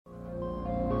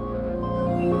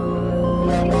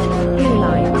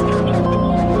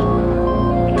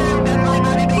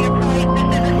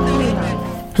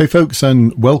Hey folks,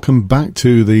 and welcome back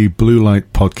to the Blue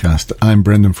Light podcast. I'm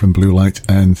Brendan from Blue Light,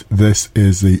 and this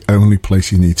is the only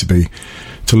place you need to be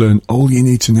to learn all you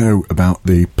need to know about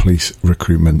the police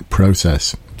recruitment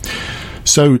process.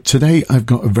 So today I've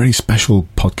got a very special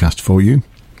podcast for you.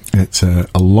 It's a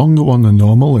longer one than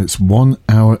normal. It's 1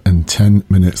 hour and 10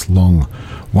 minutes long.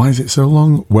 Why is it so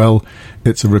long? Well,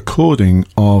 it's a recording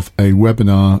of a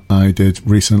webinar I did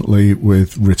recently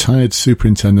with retired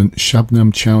Superintendent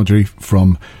Shabnam Chowdhury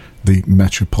from the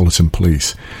Metropolitan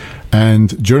Police.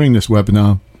 And during this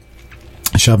webinar,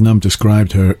 Shabnam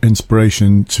described her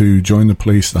inspiration to join the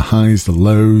police, the highs, the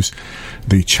lows,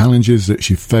 the challenges that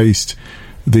she faced,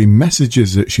 the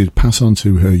messages that she'd pass on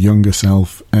to her younger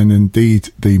self, and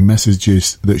indeed the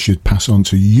messages that she'd pass on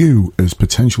to you as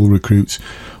potential recruits,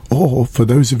 or for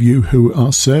those of you who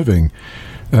are serving.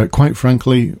 Quite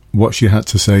frankly, what she had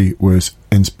to say was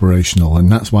inspirational,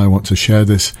 and that's why I want to share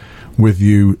this with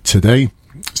you today.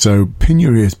 So pin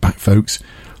your ears back, folks.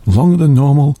 Longer than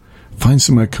normal. Find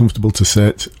somewhere comfortable to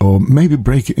sit, or maybe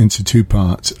break it into two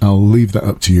parts. I'll leave that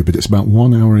up to you, but it's about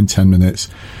 1 hour and 10 minutes.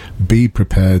 Be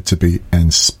prepared to be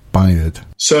inspired.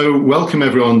 So welcome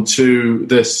everyone to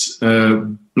this another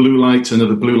Blue Light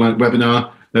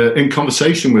webinar in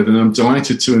conversation with, and I'm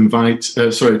delighted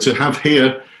to have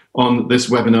here on this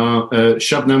webinar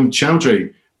Shabnam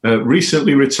Chowdhury,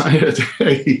 recently retired,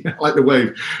 I like the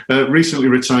wave, recently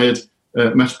retired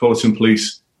Metropolitan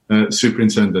Police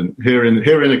Superintendent here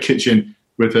in a kitchen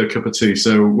with a cup of tea.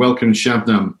 So welcome,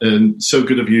 Shabnam, and so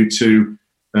good of you to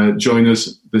join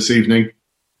us this evening.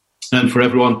 And for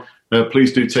everyone,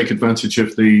 please do take advantage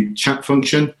of the chat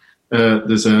function.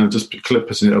 There's just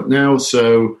putting it up now.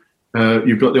 So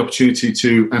you've got the opportunity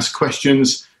to ask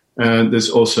questions. There's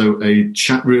also a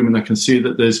chat room, and I can see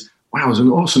that there's an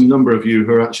awesome number of you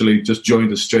who are actually just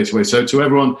joined us straight away. So to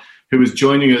everyone who is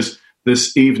joining us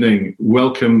this evening,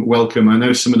 welcome. I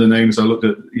know some of the names I looked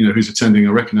at, who's attending.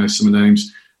 I recognise some of the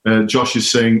names. Josh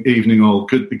is saying evening all.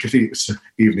 Good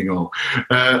evening all.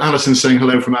 Alison's saying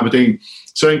hello from Aberdeen.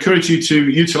 So I encourage you to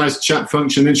utilise the chat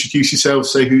function, introduce yourself,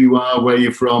 say who you are, where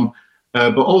you're from,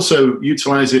 but also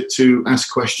utilise it to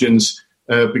ask questions,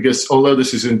 because although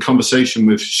this is in conversation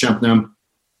with Shabnam,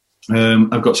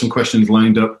 I've got some questions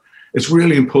lined up. It's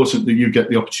really important that you get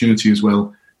the opportunity as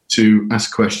well to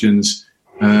ask questions.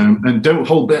 And don't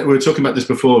hold back. We were talking about this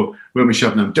before, weren't we,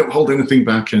 Shabnam? Don't hold anything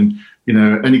back, and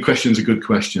any question's a good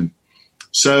question.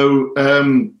 So,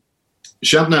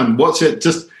 Shabnam,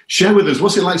 just share with us,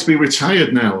 what's it like to be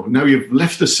retired now? Now you've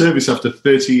left the service after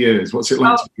 30 years. What's it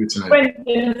like to be retired?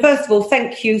 Brendan, first of all,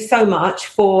 thank you so much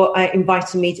for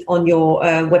inviting me on your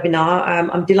webinar.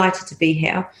 I'm delighted to be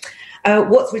here.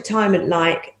 What's retirement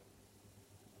like?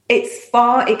 It's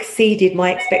far exceeded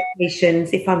my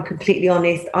expectations, if I'm completely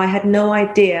honest. I had no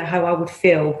idea how I would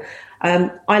feel.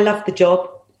 I loved the job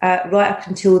right up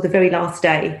until the very last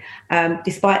day,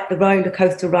 despite the roller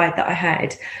coaster ride that I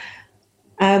had.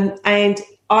 And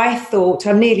I thought,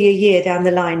 I'm nearly a year down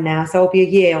the line now, so I'll be a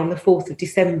year on the 4th of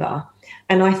December.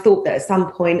 And I thought that at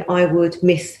some point I would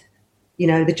miss,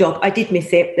 the job. I did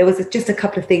miss it. There was just a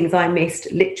couple of things I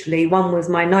missed, literally. One was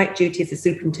my night duty as a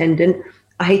superintendent.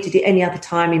 I hated it any other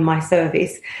time in my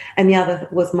service. And the other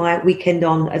was my weekend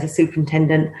on as a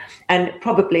superintendent. And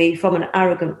probably from an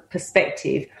arrogant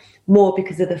perspective, more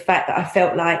because of the fact that I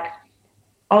felt like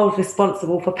I was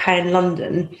responsible for paying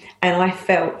London. And I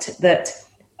felt that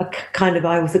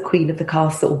I was the queen of the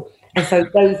castle. And so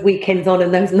those weekends on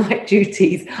and those night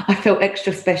duties, I felt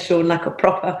extra special and like a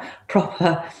proper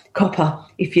copper,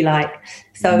 if you like.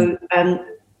 So,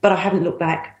 but I haven't looked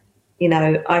back.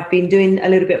 I've been doing a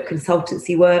little bit of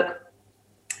consultancy work.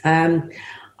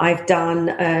 I've done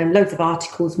loads of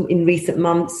articles in recent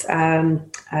months.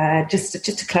 Just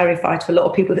to clarify to a lot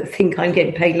of people that think I'm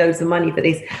getting paid loads of money for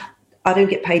this, I don't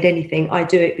get paid anything. I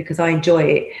do it because I enjoy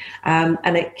it, and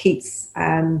it keeps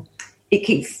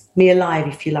me alive,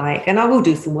 if you like. And I will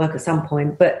do some work at some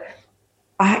point, but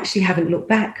I actually haven't looked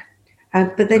back.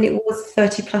 But then it was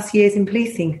 30 plus years in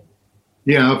policing.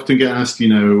 Yeah, I often get asked,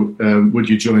 would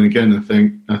you join again?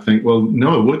 I think, well,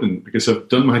 no, I wouldn't, because I've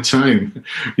done my time.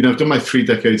 I've done my 3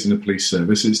 decades in the police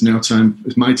service. It's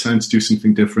my time to do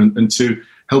something different and to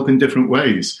help in different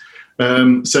ways.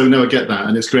 So no, I get that,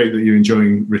 and it's great that you're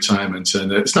enjoying retirement.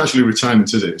 And it's not actually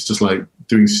retirement, is it? It's just like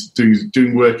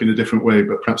doing work in a different way,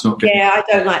 but perhaps not getting... Yeah, I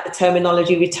don't like the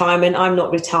terminology retirement. I'm not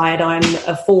retired. I'm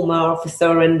a former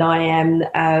officer, and I am,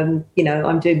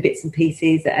 I'm doing bits and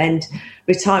pieces. And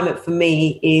retirement for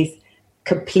me is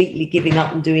completely giving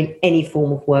up and doing any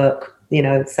form of work.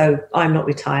 So I'm not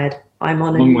retired. I'm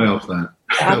on a long way off that.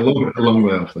 A long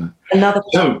way off that. Another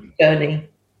journey.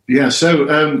 Yeah, so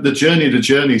the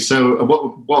journey. So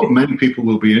what many people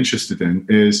will be interested in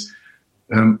is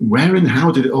where and how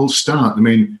did it all start? I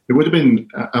mean, it would have been,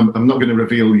 I'm not going to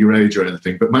reveal your age or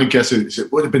anything, but my guess is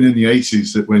it would have been in the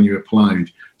 80s that when you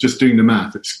applied, just doing the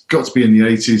math, it's got to be in the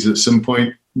 80s at some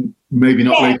point, maybe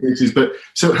not late 80s. But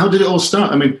so how did it all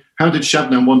start? I mean, how did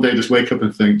Shabnam one day just wake up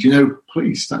and think,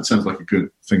 please, that sounds like a good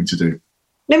thing to do?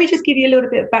 Let me just give you a little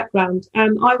bit of background.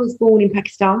 I was born in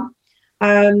Pakistan.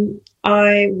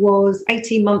 I was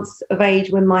 18 months of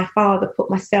age when my father put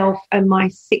myself and my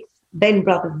 6 then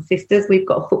brothers and sisters, we've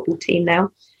got a football team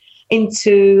now,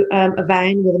 into a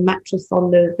van with a mattress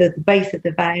on the base of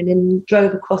the van and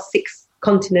drove across 6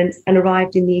 continents and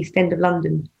arrived in the East End of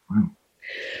London. Wow.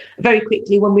 Very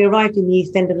quickly, when we arrived in the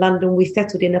East End of London, we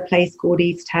settled in a place called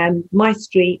East Ham. My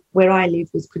street, where I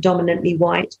lived, was predominantly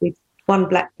white with 1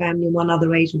 black family and 1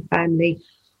 other Asian family.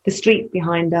 The streets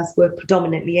behind us were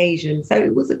predominantly Asian. So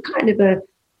it was a kind of a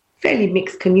fairly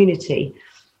mixed community.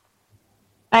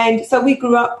 And so we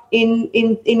grew up in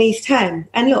East Ham.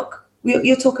 And look,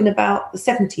 you're talking about the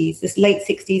 70s, this late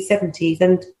 60s, 70s.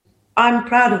 And I'm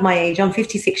proud of my age. I'm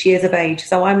 56 years of age,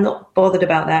 so I'm not bothered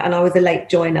about that. And I was a late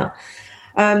joiner.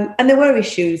 And there were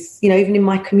issues, even in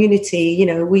my community,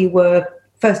 we were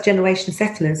first generation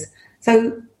settlers.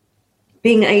 So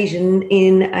being Asian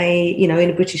in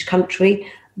a British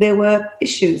country, there were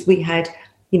issues. We had,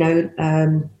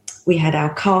 we had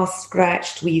our caste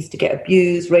scratched. We used to get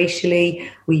abused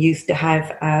racially. We used to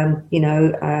have,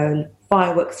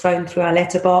 fireworks thrown through our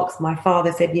letterbox. My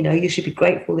father said, you should be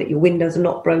grateful that your windows are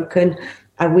not broken.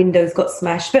 Our windows got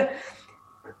smashed. But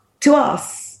to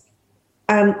us,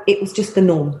 it was just the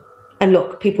norm. And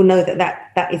look, people know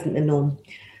that isn't the norm.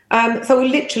 So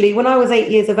literally, when I was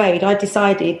 8 years of age, I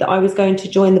decided that I was going to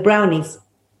join the Brownies.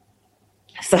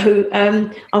 So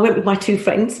I went with my 2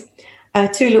 friends.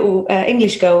 2 little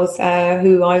English girls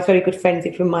who I was very good friends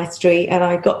with from my street, and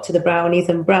I got to the Brownies,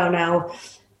 and Brown Owl,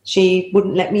 she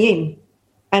wouldn't let me in.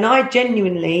 And I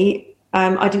genuinely,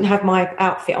 I didn't have my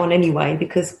outfit on anyway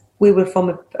because we were from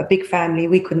a big family.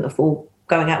 We couldn't afford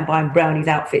going out and buying Brownies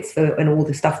outfits and all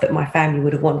the stuff that my family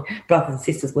would have wanted, brothers and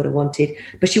sisters would have wanted.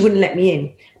 But she wouldn't let me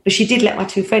in. But she did let my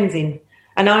 2 friends in.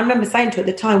 And I remember saying to her at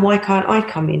the time, why can't I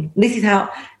come in? And this is how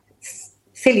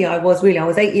silly I was, really. I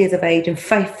was 8 years of age and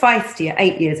feisty at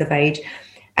 8 years of age.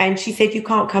 And she said, you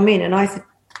can't come in. And I said,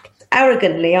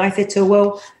 arrogantly, I said to her,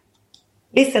 well,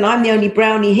 listen, I'm the only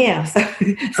brownie here. So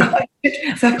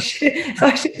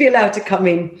I should be allowed to come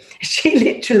in. She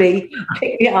literally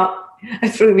picked me up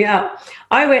and threw me out.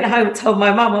 I went home and told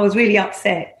my mum I was really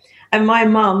upset. And my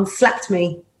mum slapped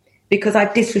me because I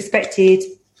disrespected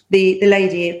the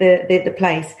lady at the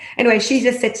place. Anyway, she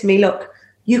just said to me, look,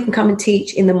 you can come and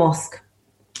teach in the mosque.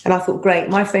 And I thought, great,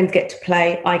 my friends get to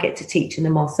play, I get to teach in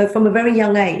the mosque. So from a very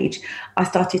young age, I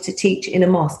started to teach in a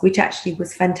mosque, which actually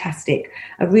was fantastic.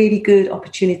 A really good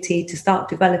opportunity to start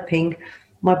developing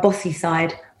my bossy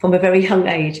side from a very young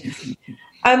age.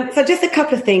 So just a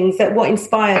couple of things that what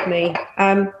inspired me.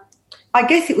 I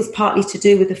guess it was partly to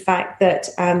do with the fact that,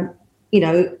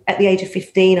 at the age of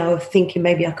 15, I was thinking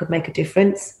maybe I could make a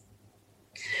difference.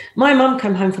 My mum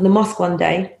came home from the mosque one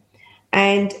day,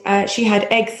 and she had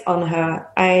eggs on her,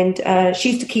 and she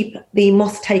used to keep the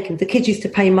mosque taken. The kids used to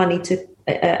pay money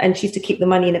and she used to keep the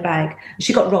money in a bag.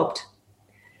 She got robbed.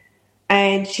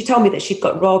 And she told me that she'd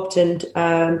got robbed, and,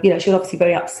 she was obviously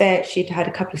very upset. She'd had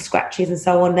a couple of scratches and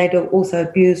so on. They'd also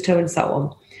abused her and so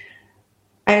on.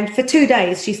 And for 2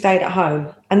 days, she stayed at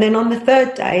home. And then on the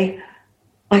 3rd day,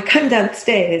 I came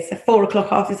downstairs at 4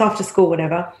 o'clock after school,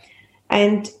 whatever,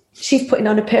 and she's putting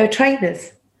on a pair of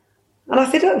trainers. And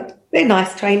I said, oh, they're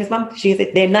nice trainers, Mum. She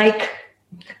said, they're Nike.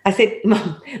 I said,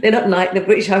 Mum, they're not Nike, they're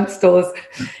British Home Stores.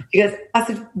 I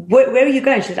said, where are you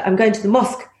going? She said, I'm going to the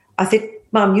mosque. I said,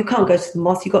 Mum, you can't go to the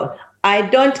mosque. I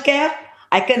don't care.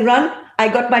 I can run. I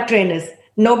got my trainers.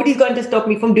 Nobody's going to stop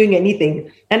me from doing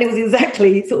anything. And it was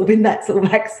exactly sort of in that sort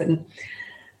of accent.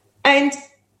 And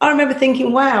I remember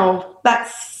thinking, wow,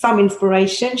 that's some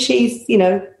inspiration. She's,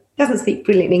 doesn't speak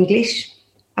brilliant English.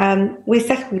 We're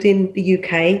settled in the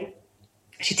UK.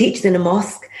 She teaches in a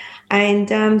mosque,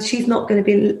 and she's not going to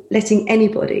be letting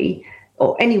anybody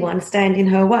or anyone stand in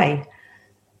her way.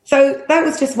 So that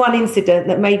was just one incident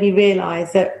that made me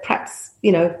realise that perhaps,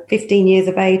 15 years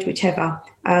of age, whichever,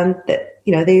 that,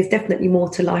 there's definitely more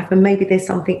to life, and maybe there's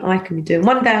something I can be doing.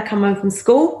 One day I come home from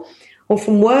school or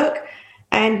from work,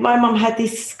 and my mum had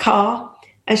this car,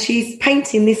 and she's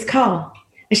painting this car,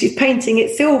 and she's painting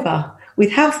it silver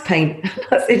with house paint.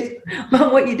 I said,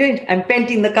 Mum, what are you doing? I'm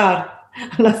painting the car.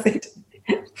 And I said,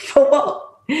 for what?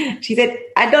 She She said,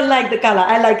 I don't like the colour,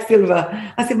 I like silver.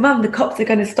 I said, Mum, the cops are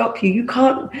going to stop you. You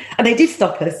can't. And they did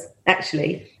stop us,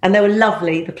 actually. And they were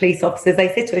lovely, the police officers.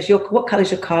 They said to us, what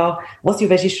colour's your car? What's your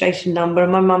registration number?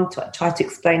 And my mum tried to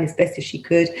explain as best as she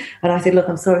could. And I said, look,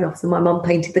 I'm sorry, officer, my mum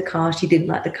painted the car. She didn't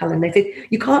like the colour. And they said,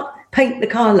 you can't paint the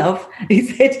car, love. He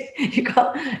said, you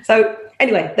can't. So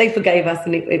anyway, they forgave us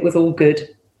and it was all good.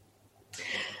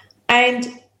 And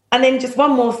then just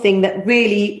one more thing that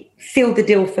really sealed the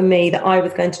deal for me that I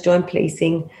was going to join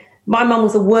policing. My mum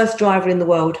was the worst driver in the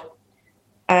world.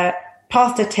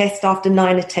 Passed her test after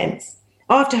 9 attempts.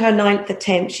 After her 9th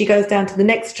attempt, she goes down to the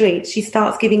next street. She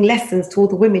starts giving lessons to all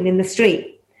the women in the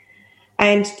street.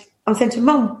 And I'm saying to her,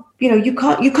 Mum, you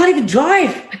can't even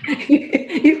drive.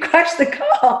 You crashed the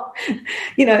car.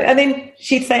 And then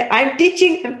she'd say, I'm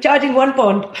teaching, I'm charging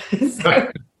 £1.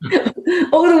 So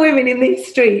all the women in these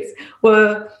streets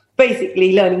were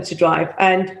basically learning to drive.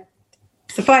 And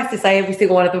suffice to say, every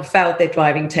single one of them failed their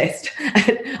driving test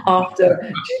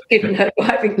after giving her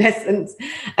driving lessons.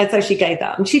 And so she gave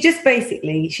that. And she just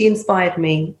she inspired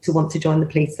me to want to join the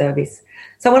police service.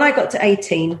 So when I got to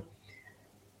 18,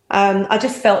 I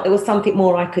just felt there was something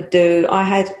more I could do. I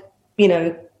had,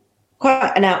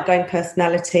 quite an outgoing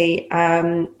personality.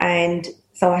 And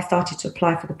so I started to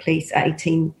apply for the police at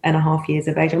 18 and a half years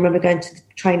of age. I remember going to the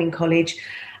training college,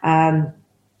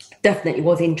 definitely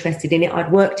was interested in it.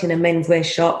 I'd worked in a menswear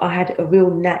shop. I had a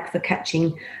real knack for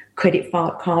catching credit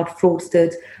card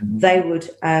fraudsters. They would,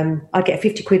 I'd get a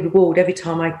 50 quid reward every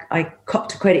time I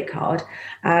copped a credit card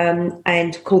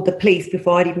and called the police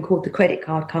before I'd even called the credit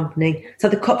card company. So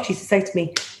the cops used to say to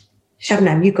me,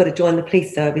 Shabnam, you've got to join the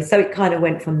police service. So it kind of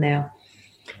went from there.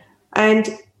 And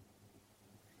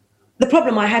the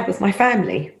problem I had was my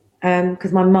family.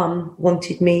 Because my mum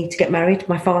wanted me to get married.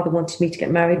 My father wanted me to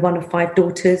get married, one of 5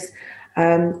 daughters.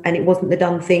 And it wasn't the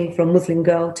done thing for a Muslim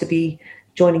girl to be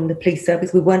joining the police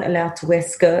service. We weren't allowed to wear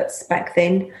skirts back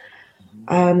then.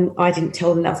 I didn't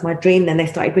tell them that was my dream. Then they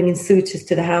started bringing suitors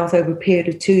to the house over a period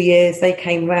of 2 years. They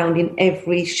came round in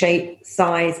every shape,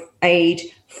 size, age,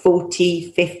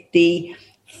 40, 50,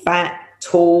 fat,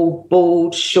 tall,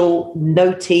 bald, short,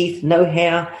 no teeth, no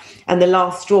hair. And the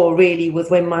last straw really was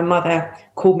when my mother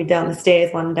called me down the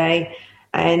stairs one day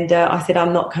and I said,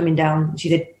 I'm not coming down. She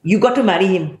said, you got to marry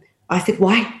him. I said,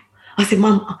 why? I said,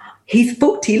 Mum, he's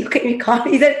 40. Look at me.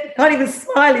 He said, can't even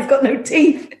smile. He's got no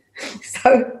teeth.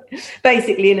 So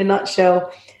basically, in a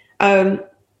nutshell,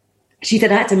 she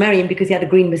said I had to marry him because he had a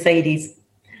green Mercedes.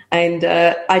 And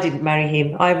I didn't marry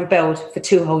him. I rebelled for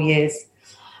 2 whole years.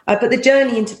 But the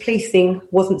journey into policing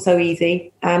wasn't so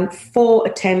easy. 4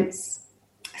 attempts,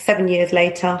 7 years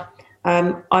later,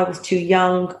 I was too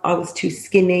young, I was too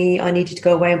skinny, I needed to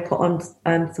go away and put on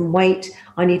some weight,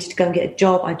 I needed to go and get a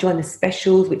job. I joined the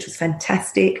specials, which was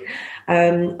fantastic.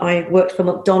 I worked for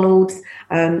McDonald's.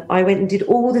 I went and did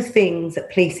all the things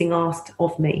that policing asked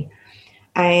of me.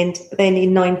 And then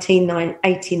in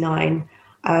 1989,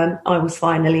 I was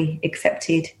finally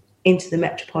accepted into the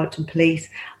Metropolitan Police.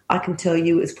 I can tell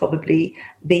you it was probably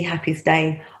the happiest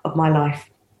day of my life.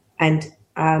 And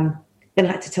then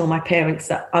I had to tell my parents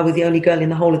that I was the only girl in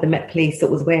the whole of the Met Police that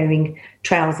was wearing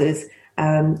trousers.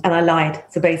 And I lied.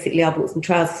 So basically I bought some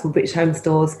trousers from British Home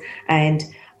Stores and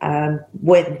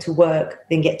wear them to work,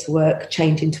 then get to work,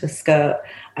 change into a skirt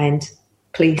and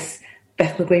police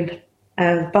Bethnal Green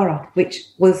Borough, which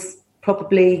was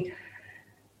probably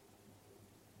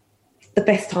the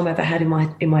best time I ever had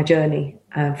in my journey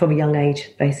from a young age,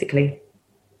 basically.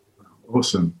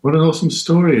 Awesome. What an awesome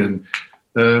story. And,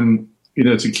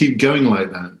 to keep going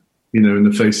like that, in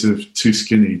the face of too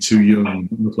skinny, too young,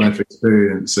 with life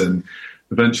experience, and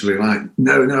eventually like,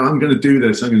 no, I'm going to do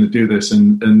this. And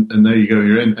there you go,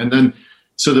 you're in. And then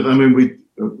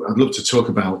I'd love to talk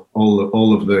about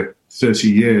all of the 30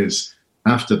 years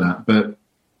after that. But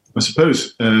I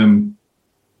suppose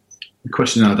the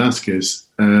question I'd ask is,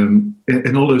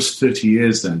 in all those 30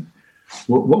 years then,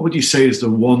 what would you say is the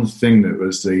one thing that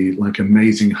was the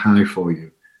amazing high for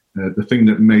you? The thing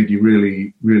that made you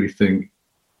really, really think,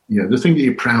 the thing that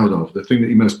you're proud of, the thing that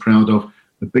you're most proud of,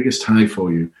 the biggest high for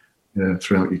you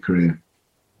throughout your career?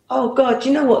 Oh, God,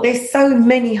 you know what? There's so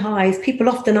many highs. People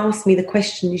often ask me the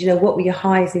question, what were your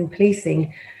highs in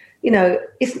policing?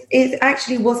 It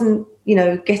actually wasn't,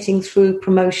 getting through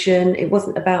promotion. It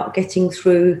wasn't about getting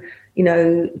through,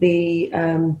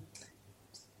 the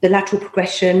lateral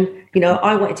progression.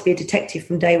 I wanted to be a detective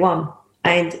from day one,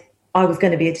 and I was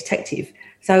going to be a detective.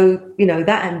 So,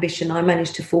 that ambition I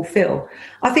managed to fulfill.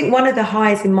 I think one of the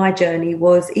highs in my journey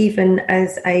was even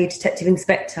as a detective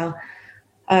inspector,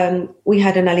 we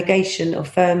had an allegation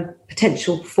of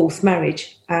potential forced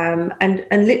marriage. And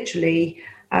literally,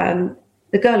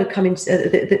 the girl had come in.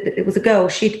 It was a girl.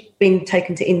 She'd been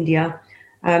taken to India.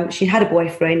 She had a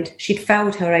boyfriend. She'd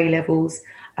failed her A-levels.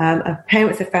 Her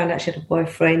parents had found out she had a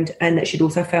boyfriend and that she'd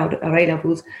also failed her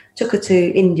A-levels. Took her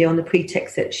to India on the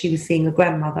pretext that she was seeing a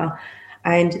grandmother.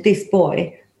 And this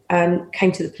boy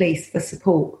came to the police for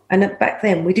support. And back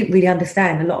then, we didn't really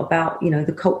understand a lot about,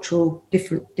 the cultural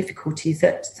difficulties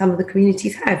that some of the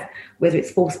communities have, whether it's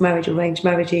forced marriage, arranged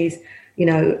marriages,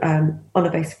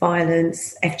 honour-based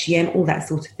violence, FGM, all that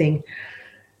sort of thing.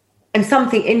 And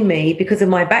something in me, because of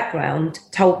my background,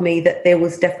 told me that there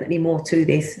was definitely more to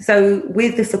this. So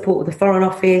with the support of the Foreign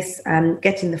Office,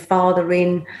 getting the father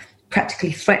in,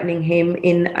 practically threatening him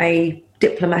in a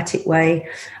diplomatic way,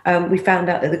 we found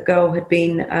out that the girl had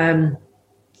been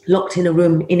locked in a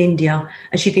room in India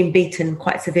and she'd been beaten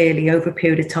quite severely over a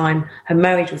period of time. Her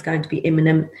marriage was going to be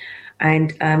imminent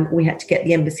and we had to get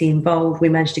the embassy involved. We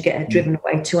managed to get her driven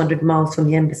away 200 miles from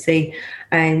the embassy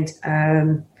and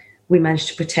we managed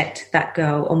to protect that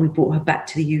girl and we brought her back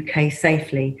to the UK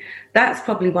safely. That's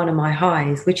probably one of my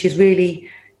highs, which is really,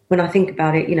 when I think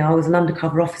about it, I was an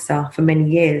undercover officer for many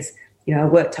years. I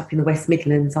worked up in the West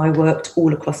Midlands. I worked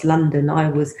all across London. I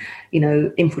was,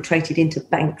 infiltrated into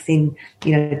banks in,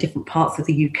 different parts of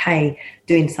the UK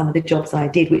doing some of the jobs I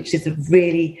did, which is a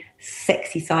really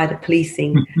sexy side of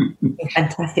policing,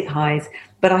 fantastic highs.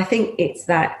 But I think it's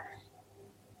that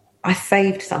I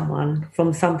saved someone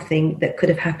from something that could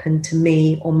have happened to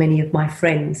me or many of my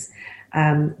friends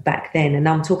back then. And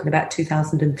I'm talking about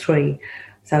 2003.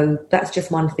 So that's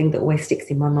just one thing that always sticks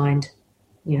in my mind.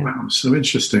 Yeah. Wow, so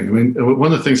interesting. I mean,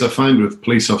 one of the things I find with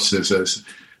police officers is,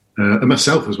 and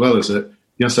myself as well, is that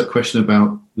you ask that question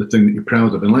about the thing that you're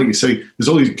proud of. And like you say, there's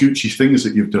all these Gucci things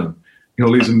that you've done,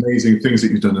 all these amazing things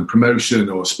that you've done, and promotion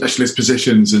or specialist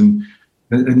positions. And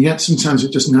yet sometimes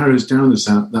it just narrows down as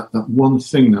that one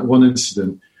thing, that one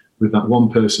incident with that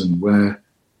one person where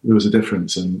there was a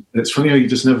difference. And it's funny how you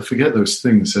just never forget those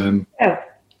things. Yeah.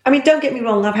 I mean, don't get me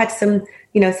wrong. I've had some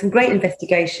great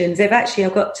investigations.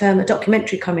 I've got a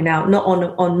documentary coming out, not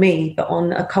on me, but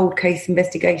on a cold case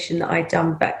investigation that I'd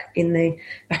done back in the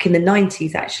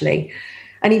 90s, actually.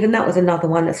 And even that was another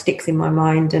one that sticks in my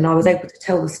mind. And I was able to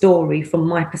tell the story from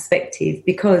my perspective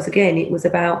because, again, it was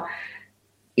about,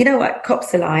 what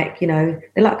cops are like, they're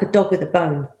like a dog with a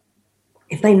bone.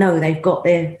 If they know they've got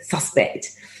their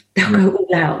suspect, they'll go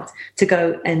all out to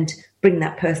go and bring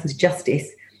that person to justice.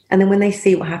 And then when they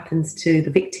see what happens to the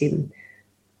victim,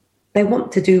 they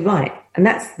want to do right. And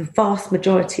that's the vast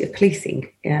majority of policing,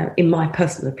 in my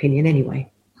personal opinion anyway.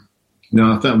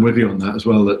 No, I think I'm with you on that as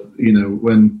well, that,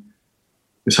 when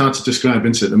it's hard to describe,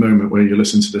 isn't it, the moment where you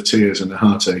listen to the tears and the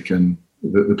heartache and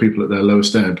the people at their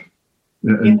lowest ebb.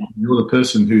 And you're the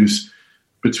person who's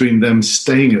between them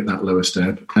staying at that lowest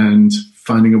ebb and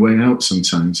finding a way out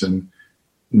sometimes. And,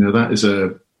 that is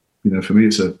for me,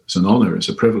 it's an honour, it's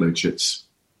a privilege.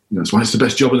 That's why it's the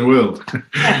best job in the world.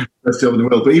 Best job in the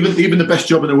world. But even the best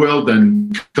job in the world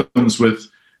then comes with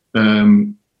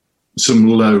some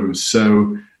lows.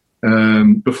 So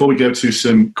before we go to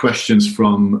some questions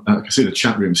from, I can see the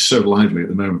chat room is so lively at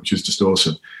the moment, which is just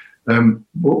awesome.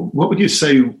 What would you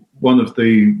say one of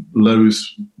the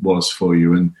lows was for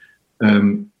you?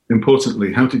 And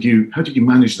importantly, how did you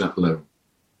manage that low?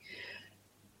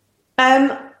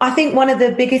 I think one of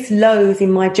the biggest lows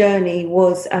in my journey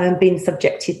was being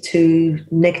subjected to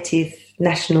negative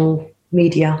national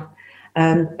media.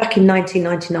 Back in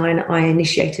 1999, I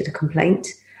initiated a complaint.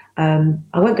 I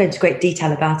won't go into great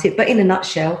detail about it, but in a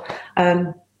nutshell,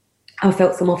 I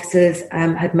felt some officers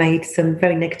had made some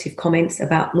very negative comments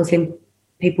about Muslim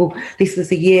people. This was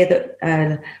the year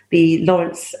that the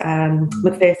Lawrence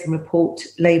Macpherson report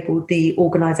labelled the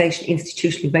organisation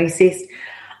institutionally racist.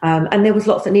 And there was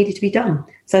lots that needed to be done.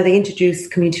 So they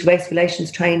introduced community race relations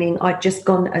training. I'd just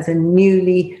gone as a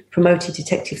newly promoted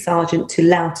detective sergeant to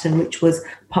Loughton, which was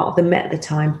part of the Met at the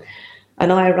time.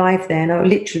 And I arrived there and I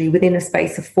literally, within a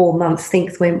space of 4 months,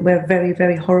 things were very,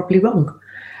 very horribly wrong.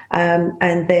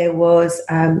 And there was,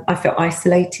 I felt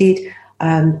isolated.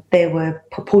 They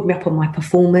pulled me up on my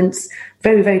performance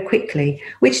very, very quickly,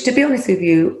 which, to be honest with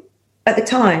you, at the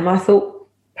time, I thought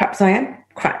perhaps I am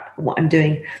crap at what I'm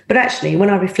doing. But actually, when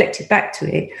I reflected back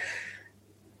to it,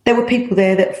 there were people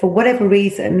there that, for whatever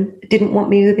reason, didn't want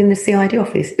me within the CID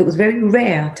office. It was very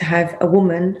rare to have a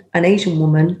woman, an Asian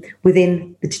woman,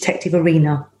 within the detective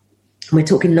arena. We're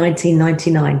talking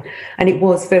 1999. And it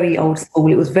was very old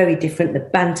school. It was very different. The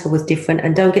banter was different.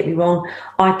 And don't get me wrong,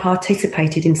 I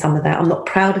participated in some of that. I'm not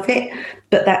proud of it,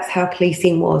 but that's how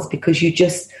policing was, because you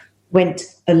just went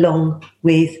along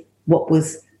with what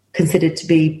was considered to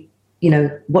be,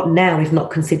 what now is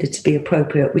not considered to be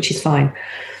appropriate, which is fine.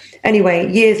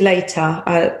 Anyway, years later,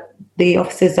 the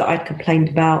officers that I'd complained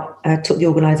about took the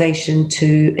organisation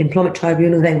to employment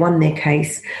tribunal. They won their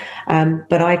case,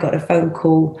 but I got a phone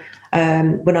call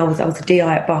when I was a DI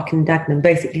at Barking and Dagenham,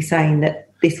 basically saying that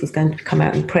this was going to come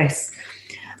out in press.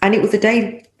 And it was the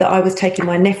day that I was taking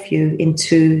my nephew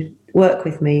into work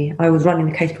with me. I was running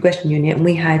the case progression unit, and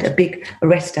we had a big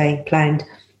arrest day planned.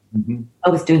 Mm-hmm. I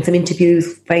was doing some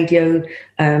interviews, radio,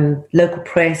 local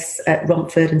press at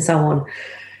Romford and so on.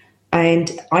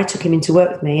 And I took him into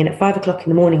work with me. And at 5 o'clock in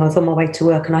the morning, I was on my way to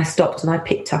work, and I stopped and I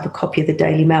picked up a copy of the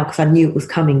Daily Mail because I knew it was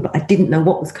coming, but I didn't know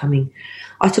what was coming.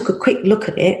 I took a quick look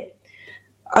at it,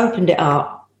 opened it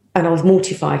up, and I was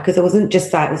mortified because it wasn't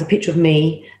just that. It was a picture of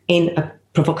me in a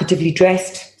provocatively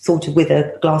dressed, sort of with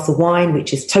a glass of wine,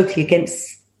 which is totally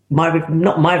against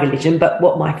not my religion, but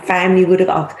what my family would have.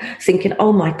 I was thinking,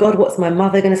 oh my God, what's my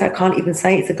mother going to say? I can't even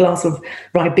say it's a glass of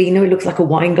Ribena. It looks like a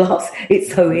wine glass. It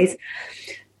so is.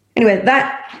 Anyway,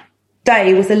 that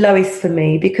day was the lowest for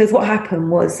me because what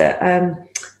happened was that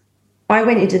I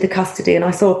went into the custody and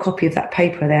I saw a copy of that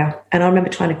paper there. And I remember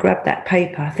trying to grab that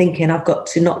paper thinking I've got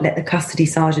to not let the custody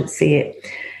sergeant see it.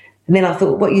 And then I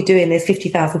thought, what are you doing? There's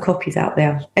 50,000 copies out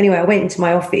there. Anyway, I went into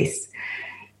my office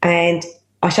and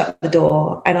I shut the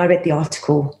door and I read the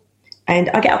article. And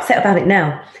I get upset about it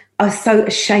now. I was so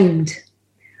ashamed.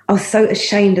 I was so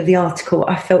ashamed of the article.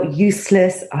 I felt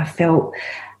useless. I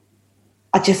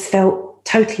just felt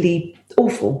totally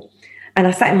awful. And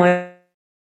I sat in my...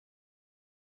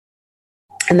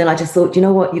 And then I just thought, you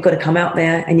know what, you've got to come out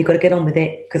there and you've got to get on with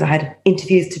it because I had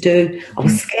interviews to do. I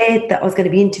was scared that I was going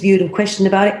to be interviewed and questioned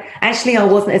about it. Actually, I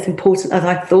wasn't as important as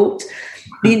I thought.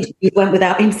 The interviews went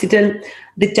without incident.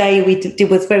 The day we did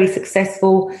was very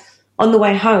successful. On the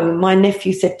way home, my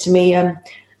nephew said to me,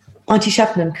 Auntie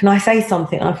Shabnam, can I say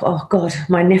something? I thought, oh God,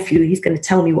 my nephew, he's going to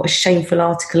tell me what a shameful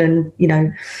article. And, you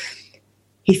know,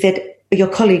 he said, your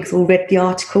colleagues all read the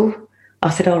article? I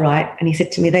said, all right. And he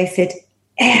said to me, they said,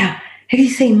 yeah, have you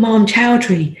seen Ma'am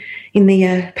Chowdhury in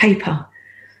the paper?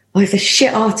 Oh, it's a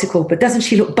shit article, but doesn't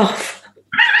she look buff?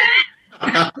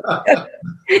 That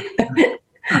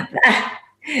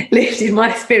lifted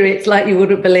my spirits like you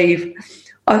wouldn't believe.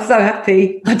 I was so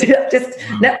happy. I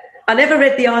never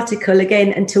read the article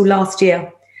again until last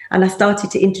year, and I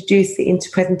started to introduce it into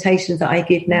presentations that I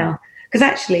give now because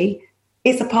actually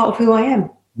it's a part of who I am.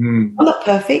 I'm not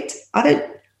perfect. I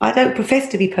don't profess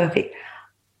to be perfect.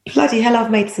 Bloody hell,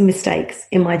 I've made some mistakes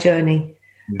in my journey,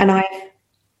 and I've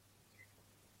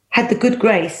had the good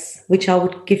grace, which I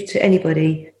would give to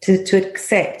anybody, to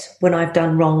accept when I've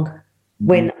done wrong,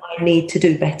 when I need to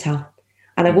do better.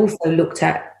 And I've also looked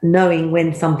at knowing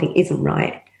when something isn't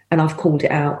right, and I've called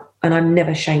it out, and I'm never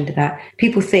ashamed of that.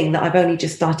 People think that I've only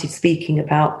just started speaking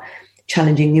about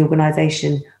challenging the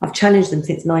organisation. I've challenged them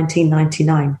since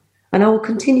 1999, and I will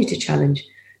continue to challenge,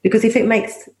 because if it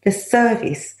makes the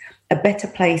service a better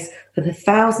place for the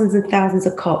thousands and thousands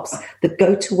of cops that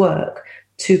go to work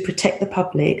to protect the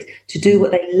public, to do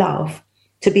what they love,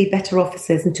 to be better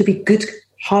officers and to be good,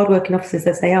 hardworking officers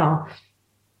as they are,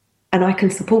 and I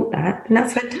can support that, and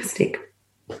that's fantastic.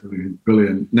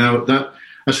 Brilliant. Now, that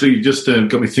actually just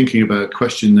got me thinking about a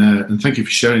question there, and thank you for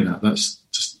sharing that. That's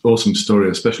just awesome story,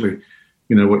 especially,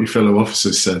 you know, what your fellow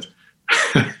officers said.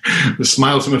 The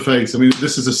smiles on my face. I mean,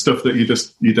 this is the stuff that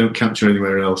you don't capture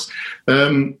anywhere else.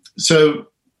 So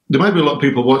there might be a lot of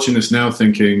people watching this now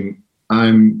thinking,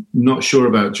 I'm not sure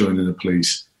about joining the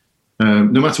police, no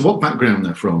matter what background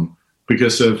they're from,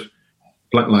 because of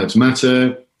Black Lives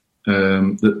Matter,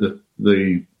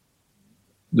 the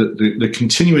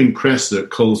continuing press that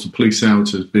calls the police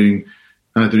out as being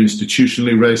either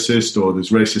institutionally racist or there's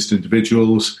racist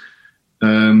individuals.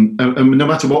 And no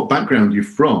matter what background you're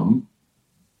from,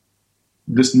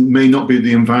 this may not be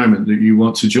the environment that you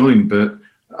want to join. But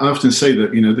I often say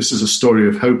that, you know, this is a story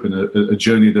of hope and a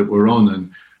journey that we're on.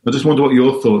 And I just wonder what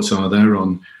your thoughts are there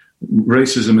on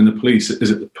racism in the police.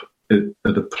 Is it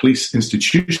are the police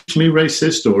institutionally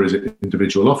racist, or is it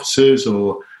individual officers,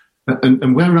 or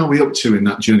and where are we up to in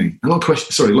that journey? A lot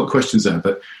of questions there,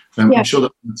 but I'm sure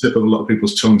that's the tip of a lot of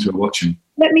people's tongues who are watching.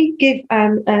 Let me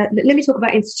talk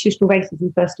about institutional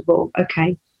racism first of all.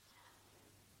 Okay,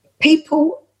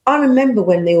 I remember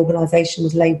when the organisation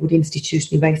was labelled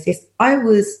institutionally racist. I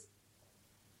was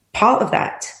part of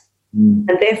that, and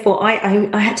therefore I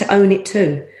had to own it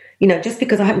too. You know, just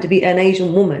because I happened to be an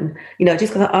Asian woman, you know,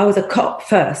 just because I was a cop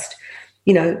first,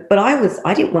 you know, but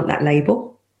I didn't want that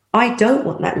label. I don't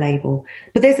want that label.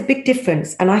 But there's a big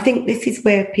difference. And I think this is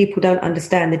where people don't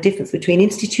understand the difference between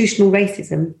institutional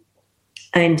racism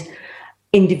and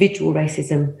individual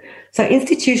racism. So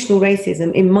institutional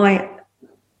racism, in my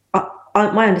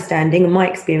understanding and my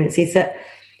experience, is that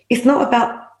it's not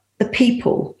about the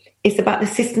people, it's about the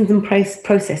systems and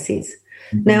processes.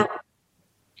 Mm-hmm. Now,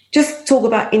 just talk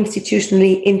about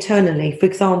institutionally, internally. For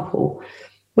example,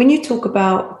 when you talk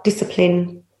about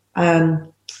discipline, I've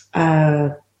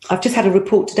just had a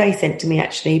report today sent to me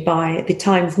actually by the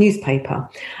Times newspaper.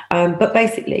 But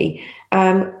basically,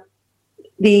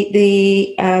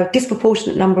 the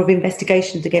disproportionate number of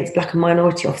investigations against black and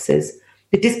minority officers,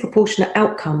 the disproportionate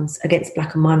outcomes against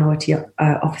black and minority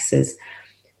officers,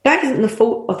 that isn't the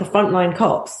fault of the frontline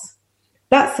cops.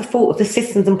 That's the fault of the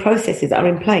systems and processes that are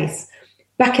in place.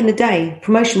 Back in the day,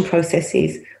 promotion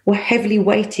processes were heavily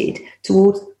weighted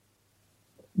towards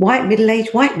white,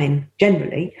 middle-aged white men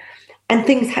generally, and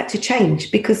things had to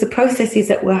change because the processes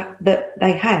that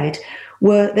they had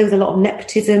were, there was a lot of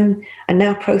nepotism, and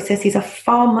now processes are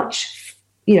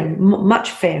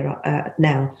much fairer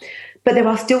now. But there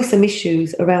are still some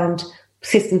issues around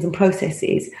systems and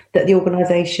processes that the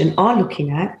organisation are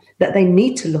looking at, that they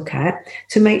need to look at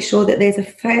to make sure that there's a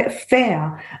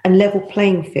fair and level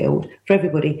playing field for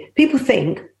everybody. People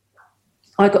think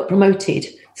I got promoted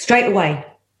straight away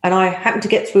and I happened to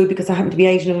get through because I happened to be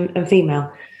Asian and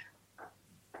female.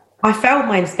 I failed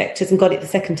my inspectors and got it the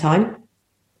second time,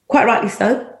 quite rightly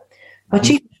so. My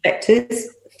chief inspectors,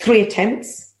 3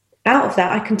 attempts. Out of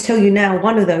that, I can tell you now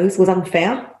one of those was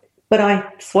unfair, but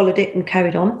I swallowed it and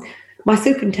carried on. My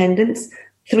superintendents,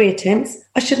 3 attempts.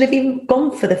 I shouldn't have even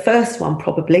gone for the first one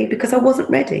probably because I wasn't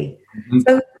ready. Mm-hmm.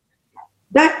 So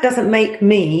that doesn't make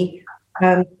me,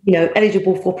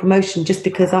 eligible for promotion just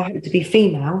because I happen to be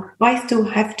female. I still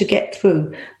have to get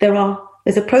through.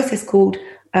 There's a process called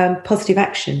positive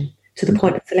action to the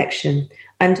point of selection,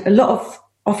 and a lot of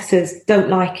officers don't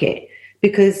like it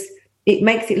because it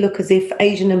makes it look as if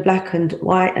Asian and black and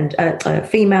white and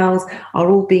females are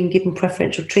all being given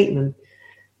preferential treatment.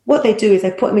 What they do is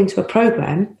they put them into a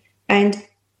program, and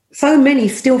so many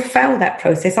still fail that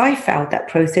process. I failed that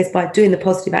process by doing the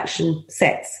positive action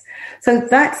sets. So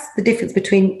that's the difference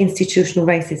between institutional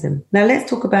racism. Now let's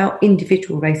talk about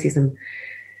individual racism.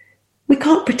 We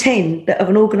can't pretend that of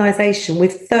an organisation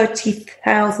with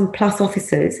 30,000 plus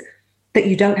officers that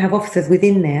you don't have officers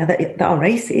within there that are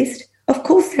racist. Of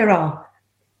course there are.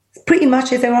 Pretty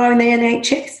much as there are in the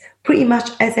NHS, pretty much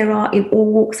as there are in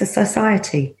all walks of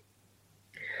society.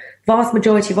 Vast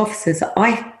majority of officers that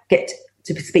I get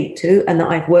to speak to and that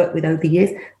I've worked with over the years,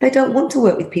 they don't want to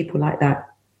work with people like that.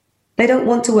 They don't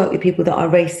want to work with people that are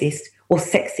racist or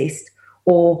sexist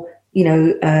or,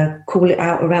 call it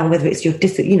out around whether it's your,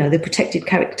 the protected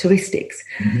characteristics.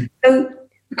 Mm-hmm. So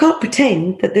we can't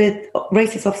pretend that the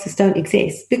racist officers don't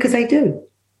exist because they do.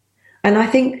 And I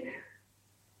think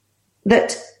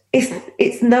that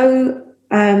it's no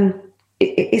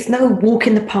walk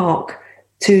in the park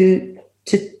to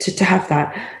have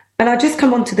that. And I just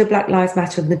come on to the Black Lives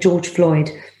Matter and the George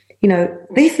Floyd.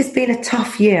 This has been a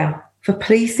tough year for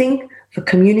policing, for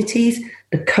communities,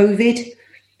 the COVID.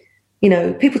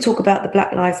 People talk about the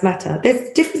Black Lives Matter. There's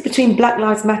a difference between Black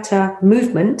Lives Matter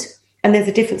movement and there's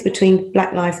a difference between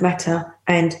Black Lives Matter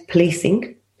and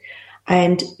policing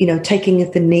and,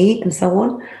 taking the knee and so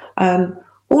on.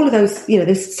 All of those,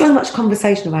 there's so much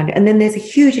conversation around it. And then there's a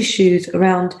huge issues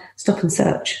around stop and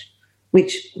search,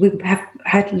 which we have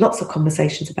had lots of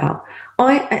conversations about.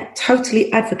 I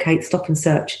totally advocate stop and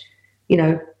search.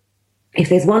 If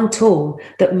there's one tool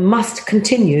that must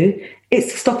continue,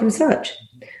 it's stop and search.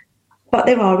 But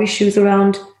there are issues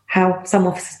around how some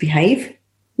officers behave.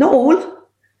 Not all.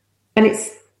 And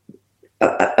it's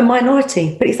a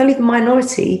minority, but it's only the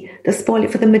minority that spoil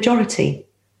it for the majority.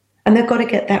 And they've got to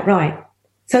get that right.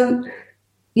 So,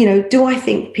 do I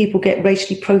think people get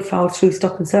racially profiled through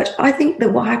stop and search? I think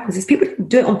that what happens is people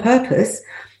do it on purpose.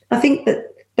 I think that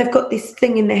they've got this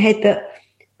thing in their head that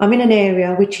I'm in an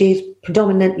area which is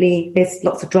predominantly, there's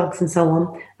lots of drugs and so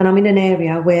on, and I'm in an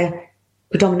area where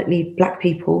predominantly black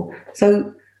people.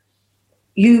 So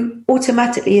you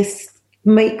automatically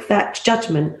make that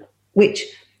judgment, which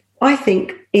I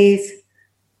think is,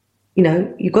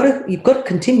 you've got to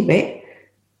continue it,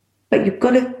 but you've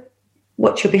got to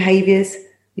watch your behaviours,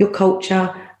 your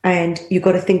culture, and you've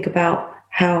got to think about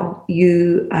how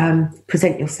you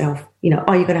present yourself.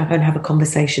 Are you going to have a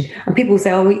conversation? And people will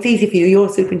say, oh, it's easy for you, you're a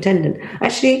superintendent.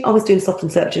 Actually, I was doing stop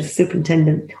and search as a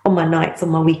superintendent on my nights, on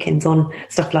my weekends, on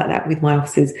stuff like that with my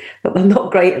officers. But I'm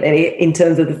not great at it in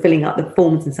terms of the filling up the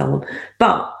forms and so on.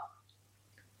 But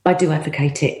I do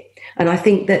advocate it. And I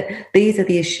think that these are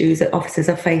the issues that officers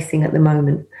are facing at the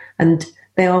moment. And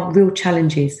they are real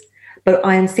challenges. But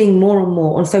I am seeing more and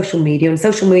more on social media, and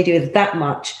social media is that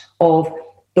much of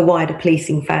the wider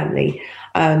policing family,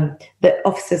 that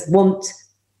officers want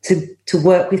to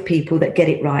work with people that get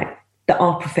it right, that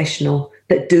are professional,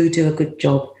 that do a good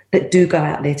job, that do go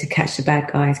out there to catch the bad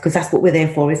guys, because that's what we're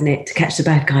there for, isn't it? To catch the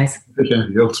bad guys. Yeah,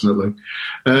 ultimately.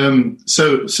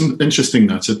 So some interesting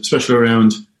that, especially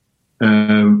around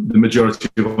the majority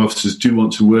of officers do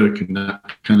want to work in that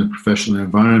kind of professional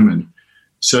environment.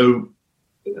 So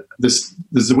there's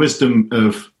the wisdom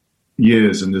of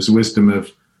years and there's the wisdom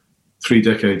of 3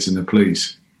 decades in the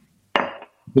police.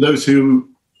 For those who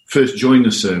first join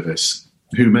the service,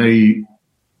 who may,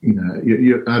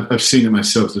 I've seen it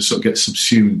myself, to sort of get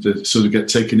subsumed, to sort of get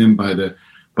taken in by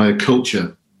a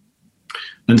culture,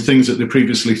 and things that they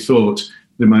previously thought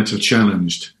they might have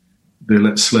challenged, they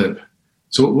let slip.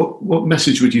 So what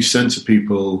message would you send to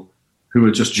people who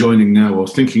are just joining now or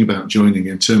thinking about joining,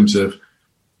 in terms of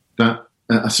that?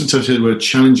 I sometimes say the word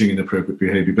challenging inappropriate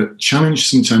behaviour, but challenge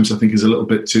sometimes I think is a little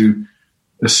bit too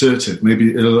assertive,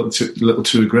 maybe a little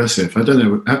too aggressive. I don't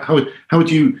know. How would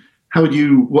you?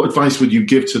 What advice would you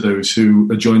give to those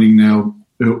who are joining now,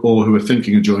 or who are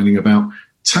thinking of joining, about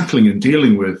tackling and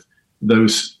dealing with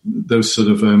those sort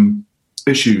of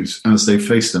issues as they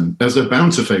face them, as they're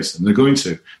bound to face them? They're going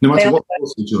to, no matter what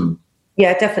force they join.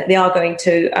 Yeah, definitely are going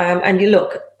to. And you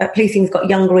look, policing's got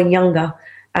younger and younger,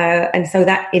 and so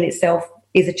that in itself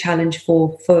is a challenge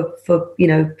for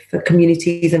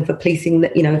communities and for policing,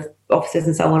 that officers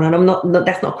and so on. And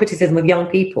that's not criticism of young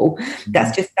people. Mm-hmm.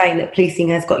 That's just saying that policing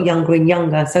has got younger and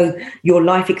younger. So your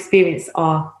life experience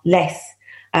are less,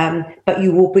 but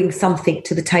you will bring something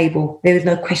to the table. There is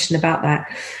no question about that.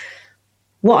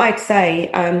 What I'd say,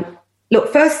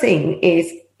 look, first thing is,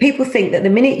 people think that the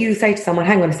minute you say to someone,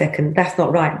 hang on a second, that's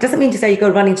not right, it doesn't mean to say you go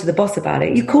run into the boss about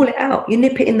it. You call it out, you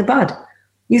nip it in the bud.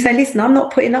 You say, listen, I'm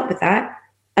not putting up with that,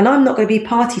 and I'm not going to be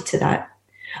party to that.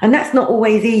 And that's not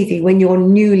always easy when you're a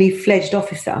newly fledged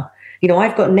officer.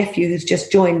 I've got a nephew who's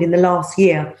just joined in the last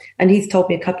year, and he's told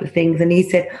me a couple of things, and he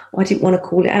said, I didn't want to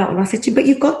call it out. And I said to him, but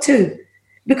you've got to,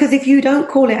 because if you don't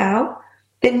call it out,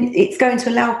 then it's going to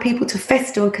allow people to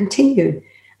fester and continue.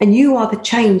 And you are the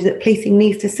change that policing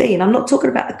needs to see. And I'm not talking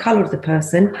about the colour of the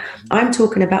person. I'm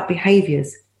talking about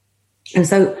behaviours. And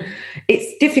so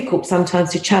it's difficult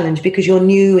sometimes to challenge because you're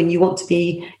new and you want to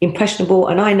be impressionable.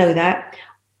 And I know that.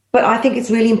 But I think it's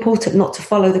really important not to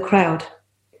follow the crowd.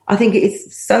 I think it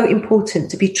is so important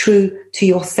to be true to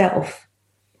yourself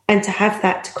and to have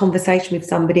that conversation with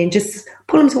somebody and just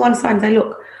pull them to one side and say,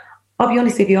 look, I'll be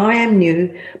honest with you, I am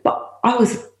new, but I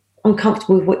was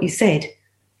uncomfortable with what you said.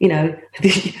 You're going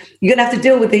to have to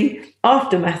deal with the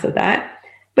aftermath of that.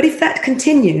 But if that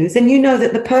continues, and you know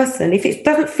that the person, if it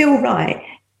doesn't feel right,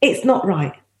 it's not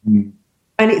right. Mm.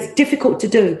 And it's difficult to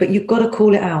do, but you've got to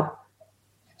call it out.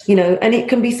 And it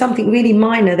can be something really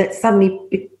minor that suddenly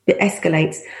it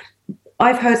escalates.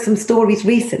 I've heard some stories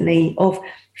recently of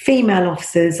female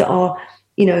officers that are,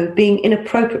 being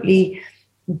inappropriately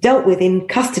dealt with in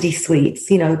custody suites,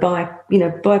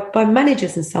 by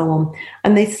managers and so on,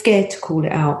 and they're scared to call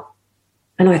it out.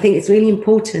 And I think it's really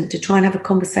important to try and have a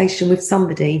conversation with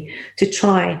somebody to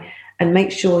try and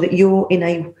make sure that you're in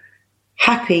a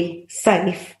happy,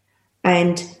 safe,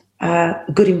 and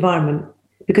good environment.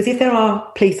 Because if there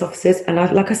are police officers, and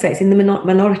like I say, it's in the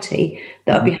minority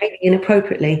that are behaving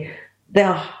inappropriately, they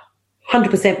are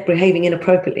 100% behaving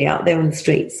inappropriately out there on the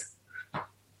streets.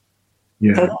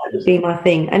 Yeah. So that would be my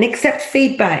thing. And accept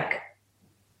feedback.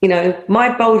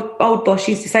 My old boss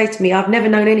used to say to me, I've never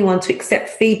known anyone to accept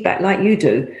feedback like you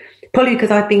do. Probably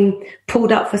because I've been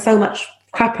pulled up for so much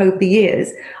crap over the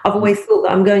years. I've always thought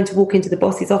that I'm going to walk into the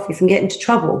boss's office and get into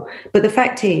trouble. But the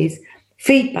fact is,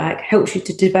 feedback helps you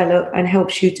to develop and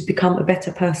helps you to become a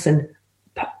better person,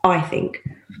 I think.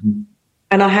 Mm-hmm.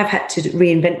 And I have had to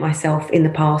reinvent myself in the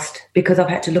past because I've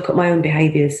had to look at my own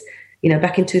behaviours.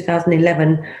 Back in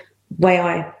 2011, way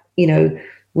I,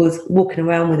 was walking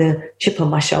around with a chip on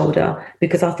my shoulder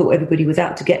because I thought everybody was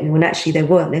out to get me when actually they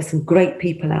weren't. There's some great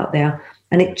people out there.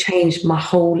 And it changed my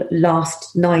whole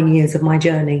last 9 years of my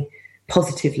journey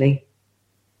positively.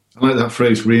 I like that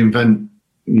phrase, reinvent.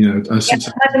 Continue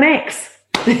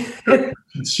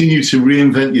to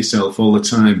reinvent yourself all the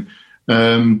time.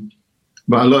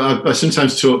 But I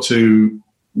sometimes talk to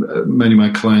many of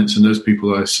my clients and those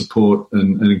people I support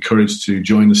and encourage to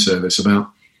join the service about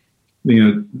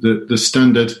the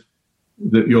standard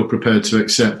that you're prepared to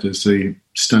accept as the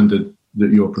standard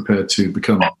that you're prepared to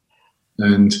become.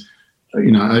 And,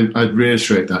 I'd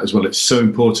reiterate that as well. It's so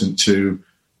important to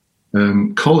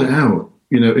call it out,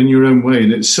 in your own way.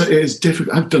 And it's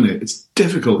difficult. I've done it. It's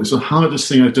difficult. It's the hardest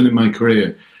thing I've done in my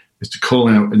career is to call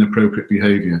out inappropriate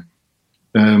behaviour.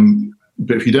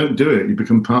 But if you don't do it, you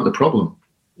become part of the problem.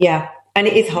 Yeah. And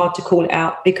it is hard to call it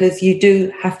out because you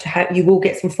will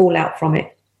get some fallout from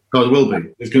it. Oh, there will be.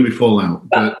 There's going to be fallout.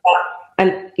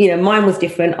 And, mine was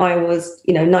different. I was,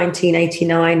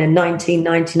 1989 and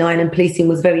 1999, and policing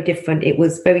was very different. It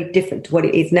was very different to what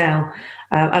it is now.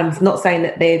 I'm not saying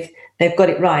that they've got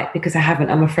it right, because I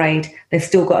haven't, I'm afraid. They've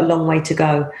still got a long way to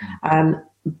go.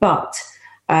 But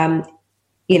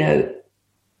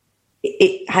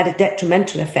it had a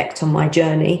detrimental effect on my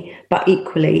journey, but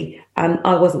equally,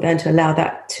 I wasn't going to allow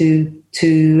that to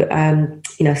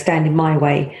stand in my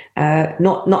way. I'm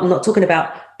not talking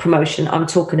about promotion. I'm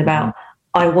talking about,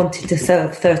 I wanted to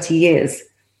serve 30 years,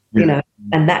 and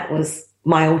that was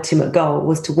my ultimate goal,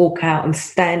 was to walk out and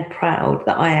stand proud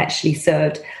that I actually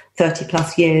served 30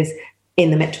 plus years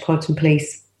in the Metropolitan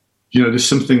Police. There's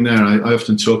something there I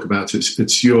often talk about.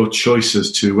 It's your choice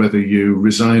as to whether you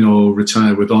resign or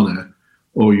retire with honour,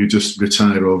 or you just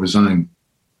retire or resign.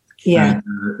 Yeah.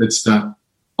 And, it's that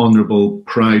honourable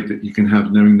pride that you can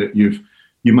have, knowing that you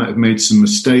might have made some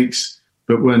mistakes,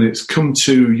 but when it's come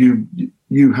to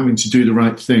you having to do the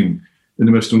right thing in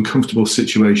the most uncomfortable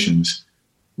situations,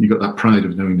 you got that pride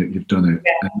of knowing that you've done it.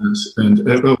 Yeah.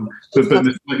 But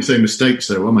like you say, mistakes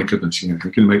though, oh my goodness, you're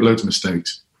going to make loads of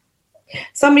mistakes.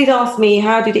 Somebody's asked me,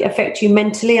 how did it affect you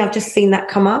mentally? I've just seen that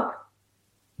come up.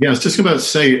 Yeah, I was just about to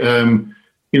say,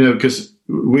 because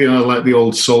we are like the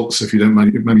old salts, if you don't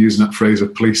mind using that phrase,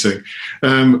 of policing.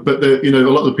 But a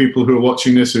lot of the people who are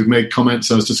watching this who've made comments,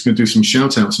 I was just going to do some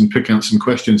shout outs and pick out some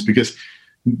questions, because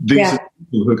these are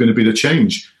people who are going to be the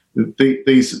change.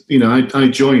 I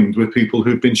joined with people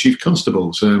who've been chief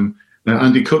constables.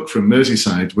 Andy Cook from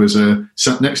Merseyside was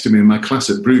sat next to me in my class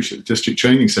at Bruges at the District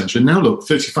Training Centre. And now look,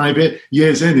 35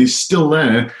 years in, he's still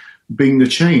there being the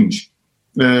change.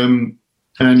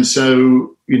 And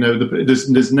so,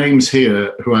 there's names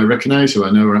here who I recognise, who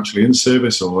I know are actually in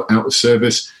service or out of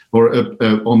service or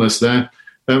almost there.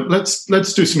 Let's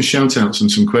do some shout outs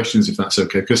and some questions, if that's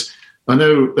okay, because I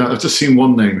know that I've just seen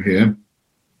one name here.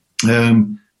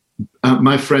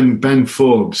 My friend Ben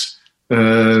Forbes,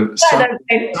 Sergeant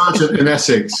in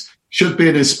Essex, should be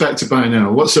an inspector by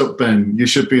now. What's up, Ben? You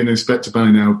should be an inspector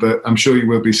by now, but I'm sure you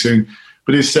will be soon.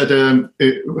 But he said,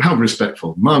 how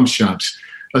respectful. Ma'am Shabs,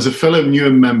 as a fellow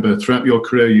Newham member, throughout your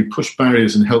career, you pushed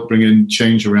barriers and helped bring in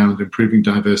change around improving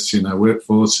diversity in our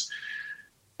workforce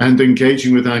and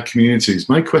engaging with our communities.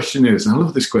 My question is, and I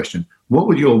love this question, what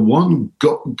would your one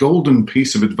golden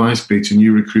piece of advice be to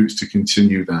new recruits to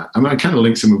continue that? I mean, I kind of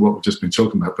links in with what we've just been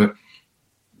talking about, but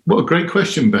what a great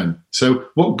question, Ben. So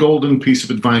what golden piece of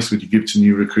advice would you give to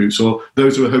new recruits or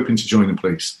those who are hoping to join the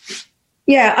police?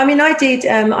 Yeah, I mean, I did.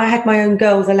 I had my own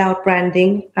Girls Aloud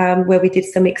branding, where we did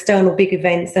some external big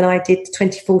events, and I did the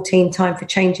 2014 Time for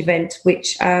Change event,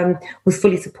 which was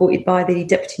fully supported by the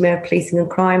Deputy Mayor of Policing and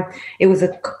Crime. It was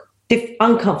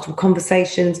uncomfortable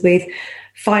conversations with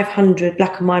 500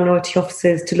 Black and minority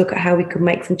officers to look at how we could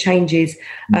make some changes.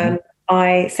 Mm-hmm.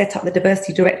 I set up the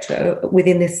diversity directorate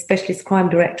within this specialist crime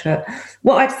directorate.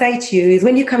 What I'd say to you is,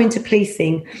 when you come into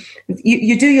policing,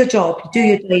 you do your job, you do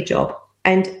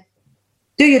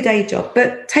your day job,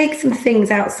 but take some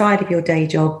things outside of your day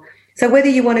job. So whether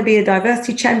you want to be a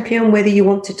diversity champion, whether you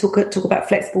want to talk about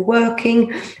flexible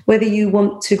working, whether you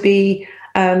want to be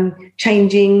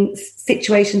changing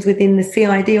situations within the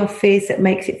CID office that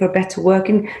makes it for a better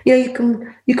working, you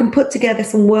can put together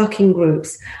some working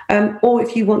groups, or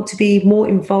if you want to be more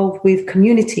involved with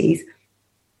communities,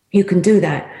 you can do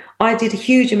that. I did a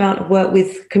huge amount of work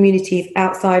with communities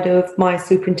outside of my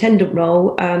superintendent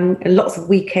role, lots of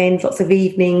weekends, lots of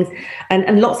evenings,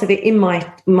 and lots of it in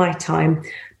my time.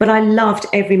 But I loved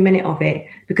every minute of it,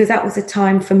 because that was a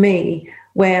time for me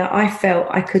where I felt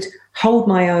I could hold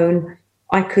my own,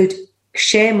 I could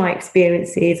share my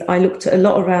experiences. I looked at a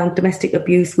lot around domestic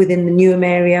abuse within the Newham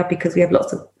area, because we have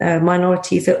lots of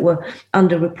minorities that were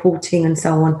underreporting and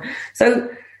so on. So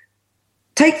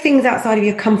take things outside of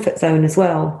your comfort zone as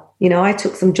well. I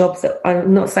took some jobs that,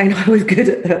 I'm not saying I was good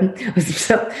at them. I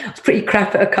was pretty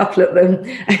crap at a couple of them,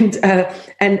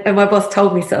 and my boss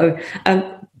told me so.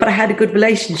 But I had a good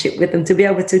relationship with them to be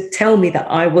able to tell me that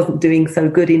I wasn't doing so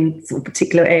good in sort of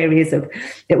particular areas of.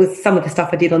 It was some of the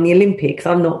stuff I did on the Olympics.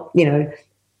 I'm not,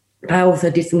 I also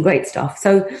did some great stuff.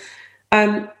 So,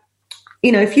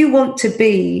 if you want to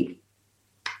be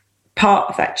part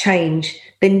of that change,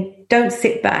 then don't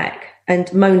sit back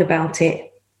and moan about it.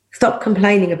 Stop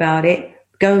complaining about it.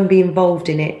 Go and be involved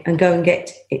in it, and go and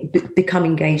become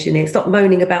engaged in it. Stop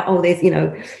moaning about, there's,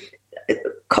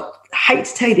 I hate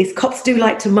to tell you this, cops do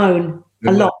like to moan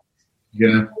a lot.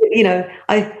 Yeah.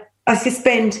 I just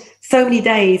spend so many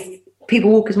days,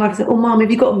 people walk into my office and say, Mum, have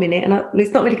you got a minute? And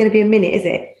it's not really going to be a minute, is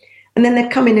it? And then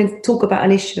they'd come in and talk about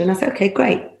an issue, and I say, okay,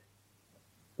 great.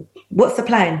 What's the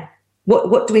plan?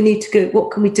 What do we need to do?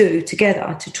 What can we do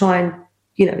together to try and,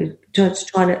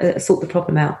 trying to sort the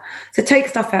problem out. So take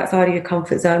stuff outside of your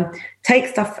comfort zone. Take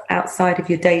stuff outside of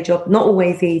your day job. Not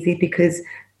always easy because,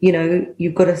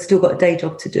 you've still got a day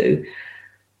job to do.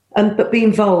 But be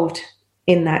involved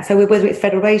in that. So whether it's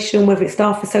federation, whether it's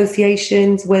staff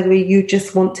associations, whether you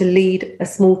just want to lead a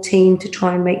small team to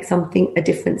try and make a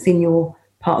difference in your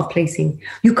part of policing.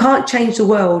 You can't change the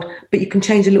world, but you can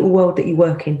change the little world that you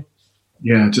work in.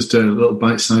 Yeah, just little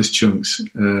bite-sized chunks.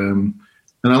 And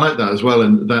I like that as well.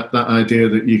 And that idea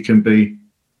that you can be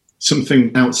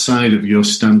something outside of your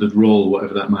standard role,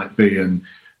 whatever that might be. And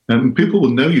people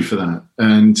will know you for that.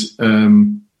 And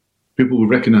people will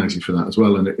recognise you for that as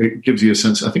well. And it gives you a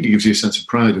sense of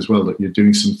pride as well, that you're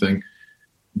doing something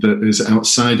that is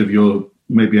outside of your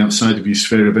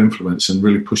sphere of influence and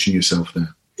really pushing yourself there.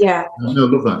 Yeah. I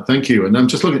love that. Thank you. And I'm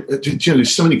just looking at,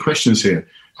 there's so many questions here.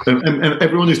 And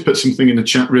everyone who's put something in the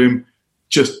chat room,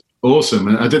 just awesome.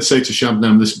 And I did say to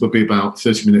Shabnam this would be about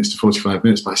 30 minutes to 45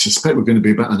 minutes, but I suspect we're going to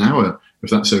be about an hour,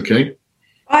 if that's okay.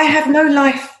 I have no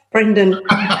life, Brendan.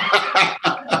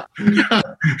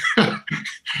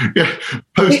 Yeah,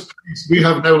 post-police, we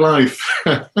have no life.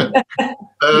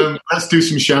 Let's do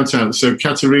some shout-outs. So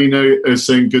Katerina is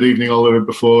saying good evening all over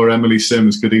before. Emily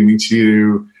Sims, good evening to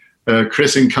you.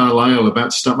 Chris in Carlisle,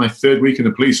 about to start my third week in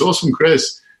the police. Awesome,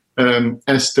 Chris.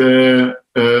 Esther,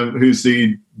 who's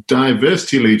the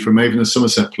diversity lead from Avon and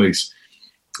Somerset Police.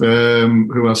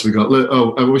 Who else have we got?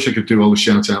 Oh, I wish I could do all the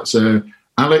shout-outs.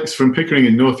 Alex from Pickering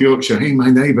in North Yorkshire. Hey, my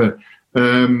neighbour.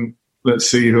 Let's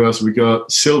see, who else have we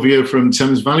got? Sylvia from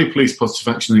Thames Valley Police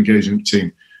Positive Action Engagement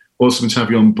Team. Awesome to have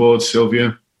you on board,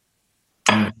 Sylvia.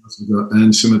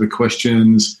 And some of the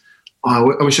questions.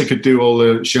 Oh, I wish I could do all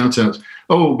the shout-outs.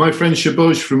 Oh, my friend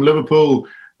Shabush from Liverpool.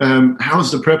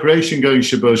 How's the preparation going,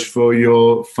 Shabush, for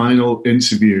your final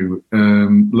interview?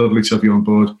 Lovely to have you on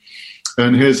board.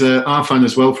 And here's Arfan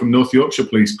as well from North Yorkshire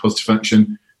Police Positive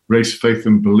Action Race, Faith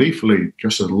and Belief League.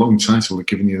 Gosh, a long title we're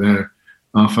giving you there,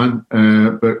 Arfan.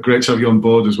 But great to have you on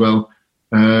board as well.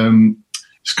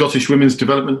 Scottish Women's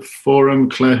Development Forum,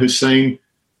 Claire Hussein.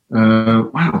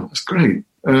 Wow, that's great.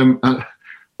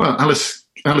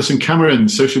 Alison Cameron,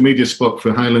 social media spot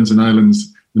for Highlands and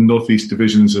Islands, the Northeast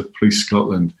Divisions of Police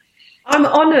Scotland. I'm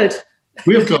honoured.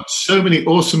 We have got so many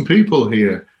awesome people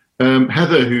here.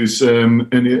 Heather, who's in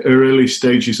her early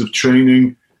stages of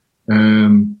training.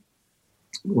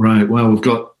 Right, well, we've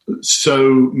got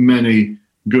so many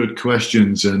good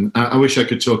questions, and I wish I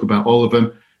could talk about all of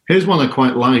them. Here's one I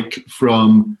quite like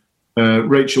from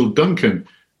Rachel Duncan.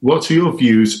 What are your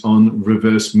views on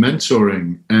reverse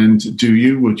mentoring, and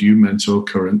would you mentor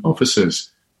current officers?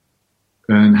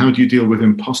 And how do you deal with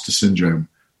imposter syndrome?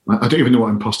 I don't even know what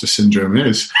imposter syndrome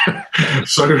is.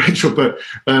 Sorry, Rachel, but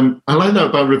I like that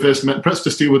about perhaps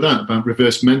just deal with that, about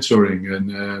reverse mentoring.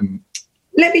 And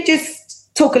let me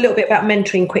just talk a little bit about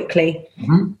mentoring quickly.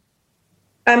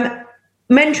 Mm-hmm.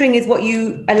 Mentoring is what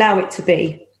you allow it to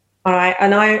be. All right,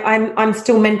 and I'm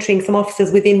still mentoring some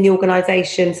officers within the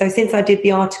organisation. So since I did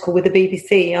the article with the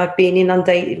BBC, I've been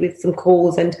inundated with some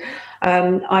calls, and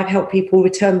I've helped people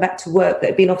return back to work that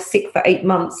have been off sick for 8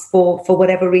 months for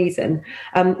whatever reason,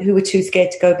 who were too scared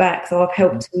to go back. So I've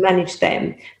helped to manage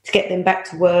them, to get them back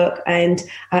to work, and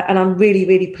I'm really,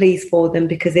 really pleased for them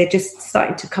because they're just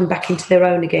starting to come back into their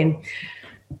own again.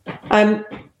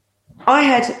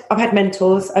 I've had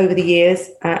mentors over the years,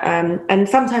 and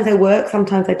sometimes they work,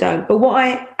 sometimes they don't. But what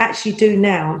I actually do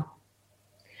now,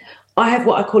 I have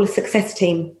what I call a success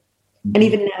team. And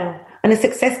even now, and a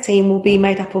success team will be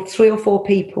made up of 3 or 4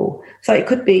 people. So it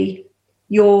could be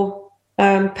your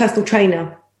personal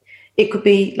trainer. It could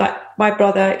be, like, my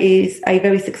brother is a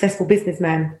very successful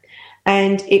businessman,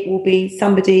 and it will be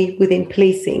somebody within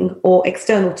policing or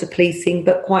external to policing,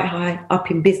 but quite high up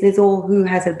in business or who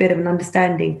has a bit of an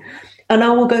understanding. And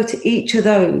I will go to each of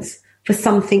those for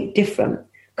something different,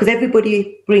 because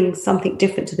everybody brings something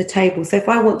different to the table. So if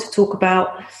I want to talk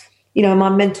about, my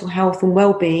mental health and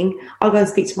well-being, I'll go and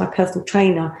speak to my personal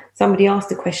trainer. Somebody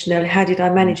asked a question earlier, how did I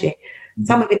manage it?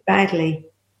 Some of it badly.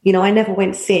 I never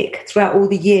went sick throughout all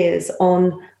the years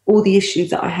on all the issues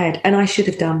that I had, and I should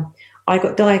have done. I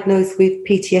got diagnosed with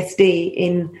PTSD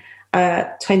in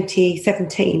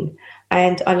 2017.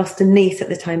 And I lost a niece at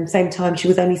the time, same time. She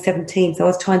was only 17. So I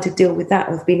was trying to deal with that.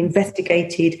 I was being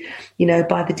investigated,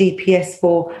 by the DPS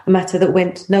for a matter that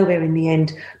went nowhere in the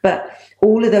end. But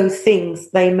all of those things,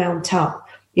 they mount up,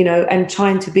 and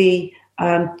trying to be,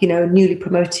 newly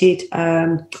promoted,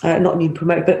 not newly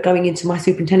promoted, but going into my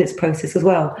superintendent's process as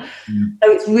well. Mm. So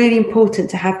it's really important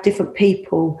to have different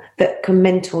people that can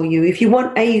mentor you. If you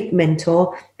want a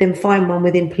mentor, then find one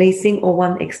within policing or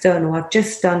one external. I've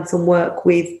just done some work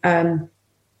with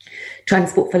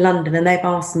Transport for London, and they've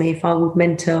asked me if I would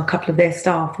mentor a couple of their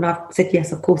staff, and I've said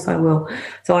yes, of course I will.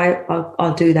 So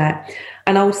I'll do that.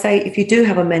 And I would say, if you do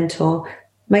have a mentor,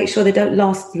 make sure they don't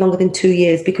last longer than 2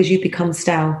 years, because you become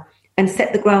stale, and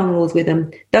set the ground rules with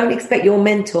them. Don't expect your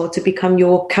mentor to become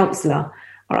your counsellor.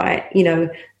 All right,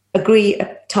 agree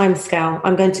a time scale.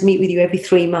 I'm going to meet with you every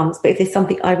 3 months, but if there's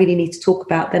something I really need to talk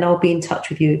about, then I'll be in touch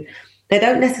with you. They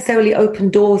don't necessarily open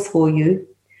doors for you,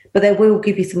 but they will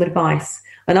give you some advice.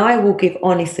 And I will give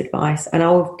honest advice, and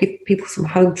I will give people some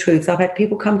home truths. I've had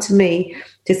people come to me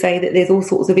to say that there's all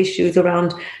sorts of issues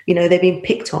around, they've been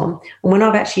picked on. And when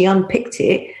I've actually unpicked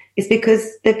it, it's because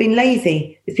they've been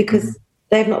lazy. It's because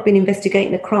they've not been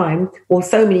investigating a crime, or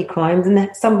so many crimes, and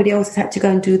that somebody else has had to go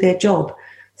and do their job.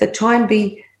 So try and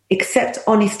accept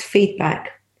honest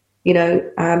feedback.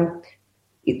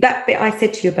 That bit I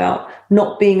said to you about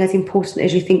not being as important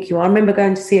as you think you are. I remember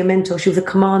going to see a mentor. She was a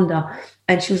commander,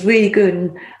 and she was really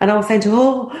good. And I was saying to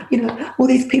her, all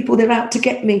these people, they're out to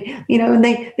get me, and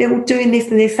they're all doing this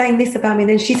and they're saying this about me. And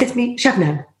then she said to me,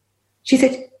 Shabnam, she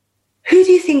said, who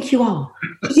do you think you are?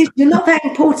 She said, you're not that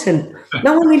important.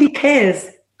 No one really cares.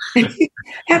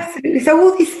 Absolutely. So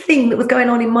all this thing that was going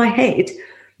on in my head,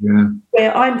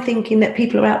 where I'm thinking that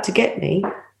people are out to get me,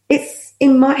 it's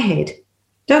in my head.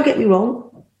 Don't get me wrong.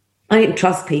 I didn't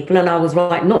trust people, and I was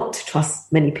right not to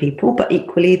trust many people, but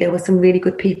equally there were some really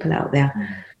good people out there.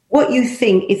 What you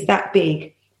think is that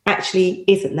big actually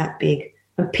isn't that big.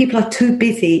 And people are too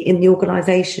busy in the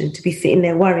organisation to be sitting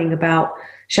there worrying about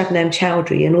Shabnam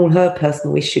Chowdhury and all her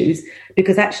personal issues,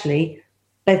 because actually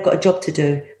they've got a job to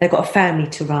do. They've got a family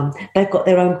to run. They've got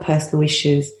their own personal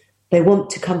issues. They want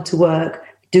to come to work,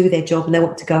 do their job, and they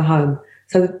want to go home.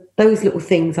 So those little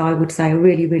things, I would say, are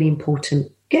really, really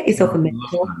important. Get yourself a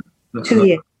mentor. 2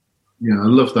 years. Yeah, I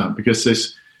love that, because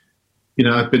this,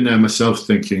 I've been there myself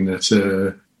thinking that,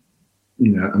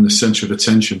 I'm the centre of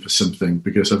attention for something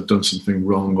because I've done something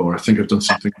wrong, or I think I've done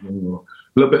something wrong, or a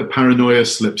little bit of paranoia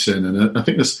slips in. And I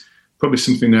think there's probably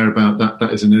something there about that.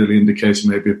 That is an early indicator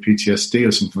maybe of PTSD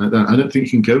or something like that. I don't think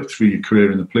you can go through your career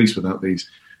in the police without these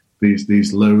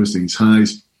lows, these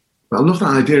highs. But I love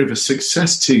that idea of a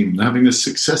success team, having a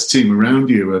success team around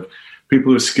you of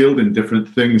people who are skilled in different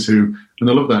things and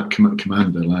I love that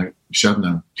commander like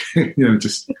Shabnam,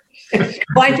 just...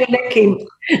 Wind your neck in.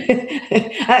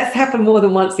 That's happened more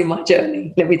than once in my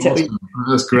journey, let me tell you.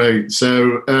 That's great.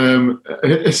 So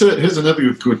here's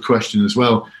another good question as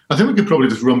well. I think we could probably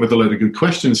just run with a load of good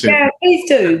questions here. Yeah, please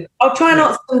do. I'll try and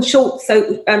answer them short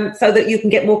so that you can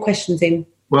get more questions in.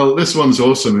 Well, this one's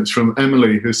awesome. It's from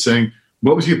Emily, who's saying,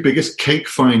 what was your biggest cake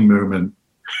find moment?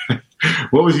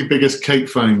 What was your biggest cake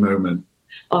find moment?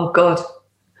 Oh, God.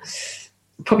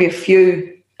 Probably a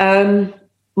few.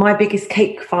 My biggest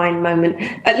cake find moment.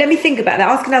 Let me think about that.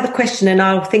 Ask another question and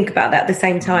I'll think about that at the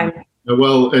same time.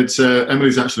 Well, it's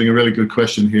Emily's answering a really good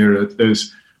question here.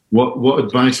 Is what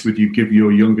advice would you give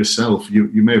your younger self? You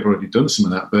may have already done some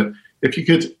of that, but if you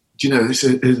could, here's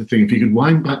the thing. If you could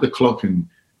wind back the clock and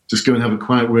just go and have a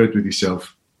quiet word with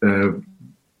yourself 10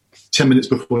 minutes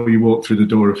before you walk through the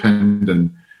door of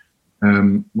Hendon,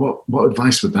 what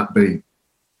advice would that be?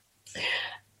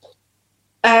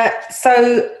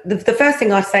 So the first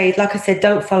thing I say is, like I said,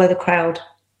 don't follow the crowd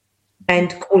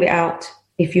and call it out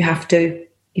if you have to,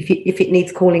 if it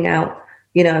needs calling out,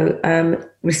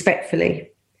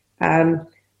 respectfully. And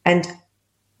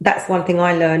that's one thing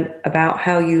I learned about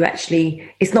how you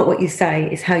actually, it's not what you say,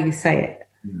 it's how you say it.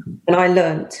 Mm-hmm. And I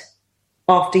learned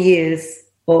after years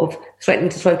of threatening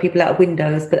to throw people out of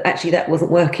windows, but actually that wasn't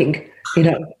working,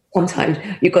 Sometimes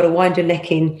you've got to wind your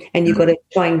neck in and you've got to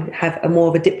try and have a more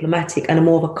of a diplomatic and a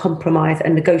more of a compromise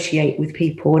and negotiate with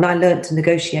people. And I learned to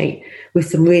negotiate with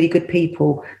some really good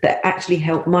people that actually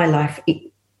helped my life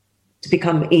to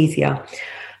become easier.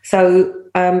 So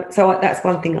that's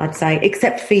one thing I'd say.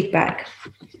 Accept feedback.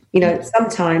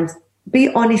 Sometimes be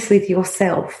honest with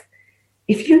yourself.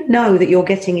 If you know that you're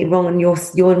getting it wrong and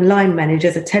your line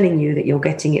managers are telling you that you're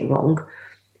getting it wrong,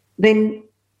 then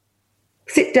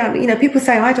sit down. People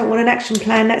say, I don't want an action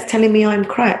plan. That's telling me I'm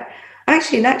crap.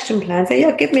 Actually, an action plan. Say,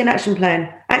 yeah, give me an action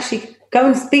plan. Actually, go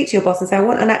and speak to your boss and say, I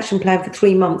want an action plan for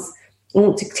 3 months. I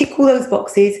want to tick all those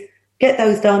boxes, get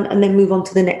those done, and then move on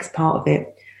to the next part of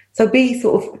it. So be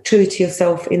sort of true to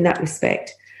yourself in that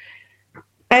respect.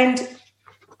 And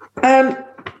the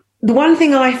one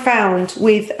thing I found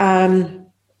with, I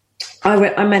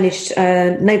managed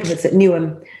neighbourhoods at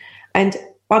Newham, and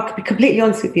I could be completely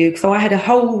honest with you. So I had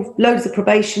loads of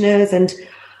probationers, and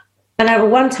at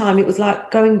one time it was like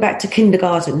going back to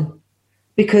kindergarten,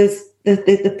 because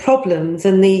the problems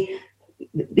and the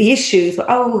the issues,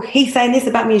 he's saying this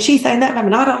about me and she's saying that about me,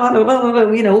 and I don't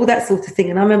know, you know, all that sort of thing.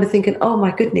 And I remember thinking, oh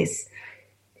my goodness,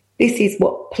 this is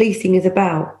what policing is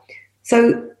about.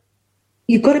 So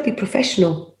you've got to be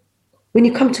professional. When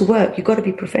you come to work, you've got to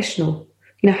be professional.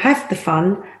 You know, have the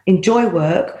fun, enjoy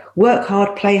work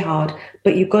hard, play hard,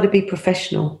 but you've got to be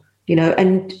professional, you know,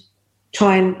 and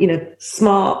try and, you know,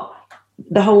 smart,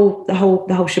 the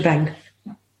whole shebang.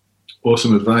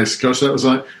 Awesome advice. Gosh, that was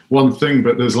like one thing,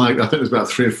 but there's like, I think there's about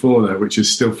 3 or 4 there, which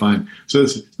is still fine. So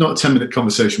it's not a 10-minute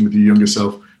conversation with your younger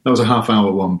self. That was a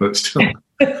half-hour one, but still,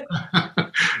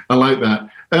 I like that.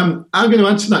 I'm going to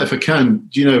answer that if I can,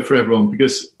 you know, for everyone,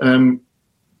 because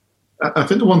I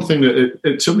think the one thing that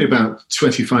it took me about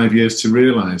 25 years to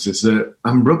realise is that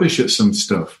I'm rubbish at some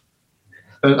stuff,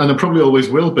 and I probably always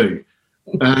will be.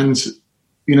 And,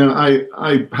 you know,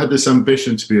 I had this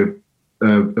ambition to be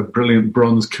a brilliant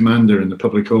bronze commander in the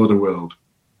public order world.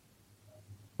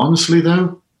 Honestly,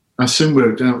 though, I soon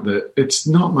worked out that it's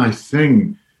not my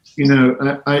thing. You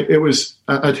know,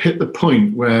 I'd hit the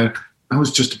point where I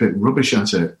was just a bit rubbish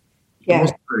at it. Yeah. I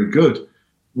wasn't very good.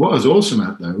 What I was awesome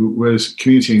at, though, was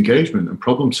community engagement and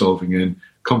problem solving in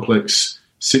complex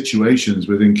situations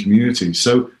within communities.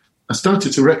 So I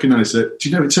started to recognise that,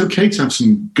 you know, it's okay to have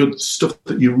some good stuff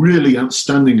that you're really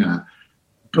outstanding at,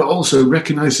 but also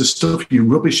recognise the stuff you're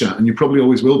rubbish at, and you probably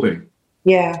always will be.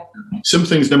 Yeah. Some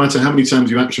things, no matter how many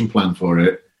times you action plan for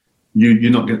it,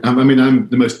 you're not going to... I mean, I'm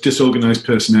the most disorganised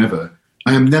person ever.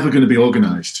 I am never going to be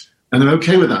organised. And I'm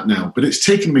okay with that now. But it's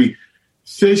taken me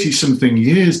 30-something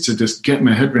years to just get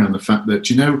my head around the fact that,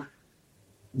 you know,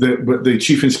 the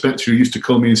chief inspector who used to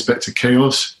call me Inspector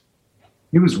Chaos,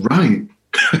 he was right.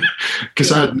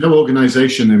 Because I had no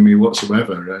organisation in me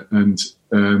whatsoever. And,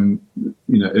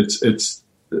 you know, it's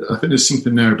I think there's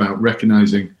something there about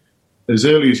recognising as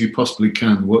early as you possibly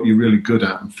can what you're really good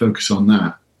at and focus on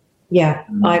that. Yeah,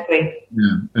 I agree.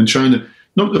 Yeah, and trying to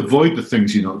not avoid the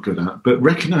things you're not good at, but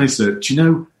recognise that, you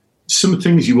know, some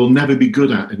things you will never be good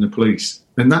at in the police.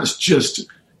 And that's just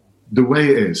the way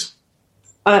it is.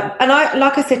 And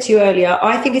like I said to you earlier,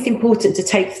 I think it's important to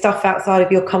take stuff outside of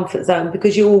your comfort zone,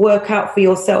 because you will work out for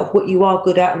yourself what you are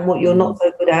good at and what you're not so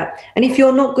good at. And if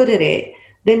you're not good at it,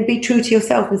 then be true to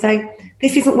yourself and say,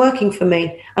 this isn't working for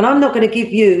me. And I'm not going to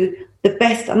give you the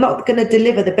best. I'm not going to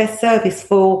deliver the best service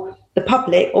for the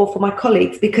public or for my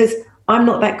colleagues because I'm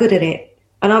not that good at it.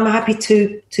 And I'm happy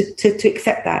to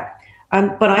accept that.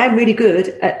 But I am really good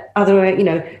at other, you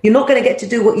know, you're not going to get to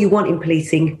do what you want in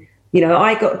policing. You know,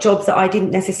 I got jobs that I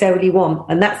didn't necessarily want.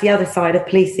 And that's the other side of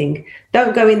policing.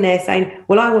 Don't go in there saying,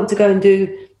 well, I want to go and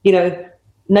do, you know,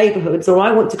 neighbourhoods, or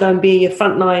I want to go and be a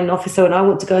frontline officer and I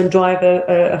want to go and drive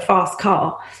a fast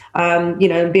car, you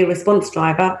know, and be a response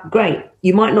driver. Great.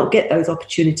 You might not get those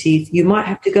opportunities. You might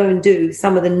have to go and do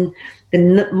some of the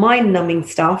mind-numbing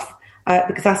stuff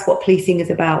because that's what policing is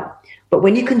about. But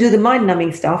when you can do the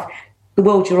mind-numbing stuff, the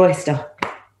world's your oyster.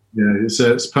 Yeah,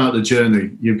 it's part of the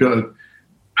journey. You've got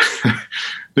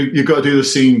to do the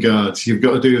scene guards. You've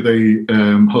got to do the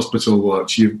hospital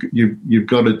watch. You've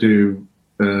got to do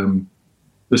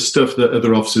the stuff that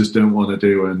other officers don't want to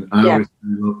do. And I always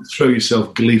throw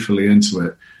yourself gleefully into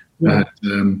it. Yeah.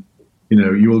 And, you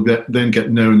know, you will then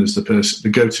get known as the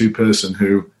go-to person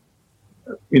who,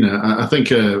 you know, I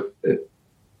think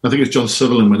it's John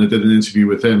Sutherland when I did an interview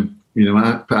with him, you know,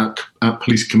 at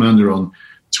Police Commander on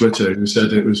Twitter, who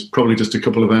said it was probably just a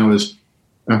couple of hours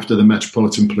after the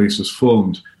Metropolitan Police was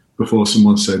formed before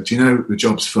someone said, you know, the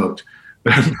job's fucked.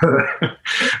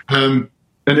 And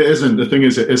it isn't. The thing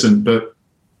is, it isn't. But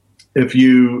if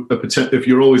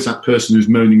you're always that person who's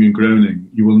moaning and groaning,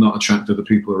 you will not attract other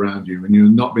people around you, and you'll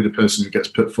not be the person who gets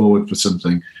put forward for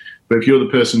something. But if you're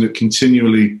the person that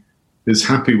continually is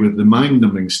happy with the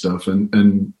mind-numbing stuff, and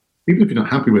even if you're not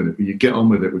happy with it, but you get on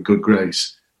with it with good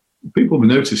grace, people will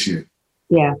notice you.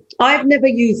 Yeah. I've never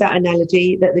used that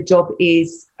analogy that the job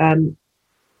is...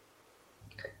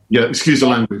 yeah, excuse the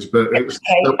language, but... I've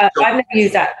never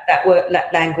used that word,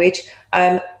 that language.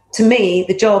 To me,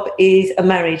 the job is a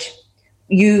marriage.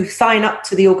 You sign up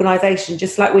to the organisation,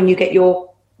 just like when you get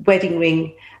your wedding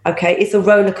ring, okay? It's a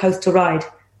roller coaster ride,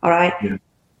 all right? Yeah.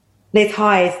 There's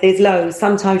highs, there's lows.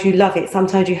 Sometimes you love it,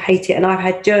 sometimes you hate it. And I've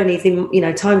had journeys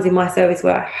times in my service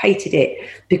where I hated it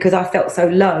because I felt so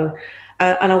low.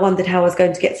 And I wondered how I was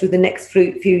going to get through the next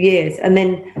few years. And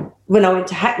then when I went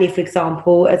to Hackney, for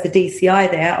example, as a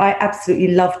DCI there, I absolutely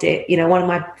loved it. You know, one of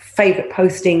my favourite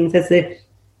postings as the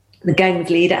gangs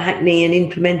lead at Hackney and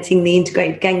implementing the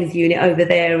integrated gangs unit over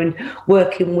there and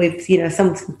working with, you know,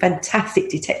 some fantastic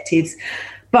detectives.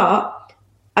 But,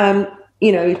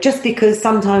 you know, just because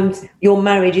sometimes your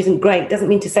marriage isn't great doesn't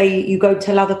mean to say you go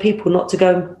tell other people not to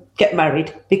go and get married,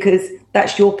 because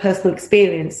that's your personal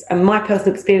experience. And my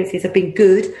personal experiences have been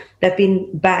good, they've been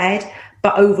bad,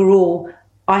 but overall,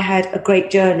 I had a great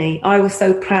journey. I was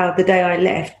so proud the day I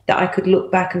left that I could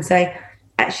look back and say,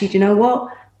 actually, do you know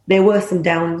what? There were some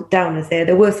downers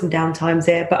there were some downtimes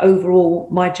there, but overall,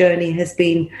 my journey has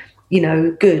been,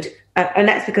 good. And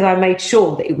that's because I made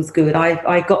sure that it was good.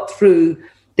 I got through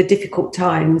the difficult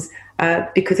times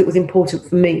because it was important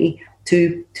for me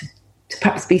to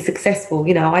perhaps be successful.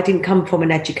 I didn't come from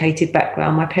an educated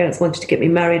background. My parents wanted to get me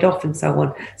married off and so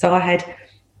on. So I had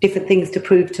different things to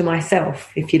prove to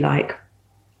myself, if you like.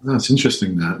 That's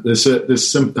interesting. That there's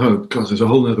a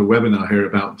whole other webinar here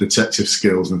about detective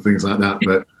skills and things like that.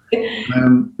 But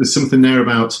there's something there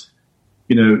about,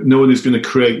 no one is going to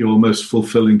create your most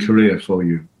fulfilling career for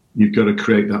you. You've got to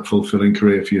create that fulfilling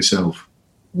career for yourself.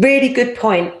 Really good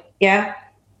point. Yeah.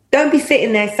 Don't be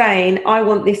sitting there saying, I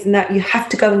want this and that. You have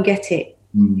to go and get it.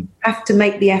 You have to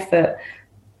make the effort.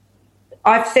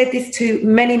 I've said this to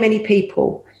many, many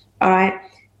people. All right.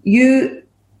 You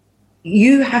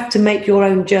have to make your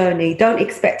own journey. Don't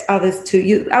expect others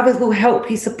to. Others will help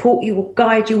you, support you, will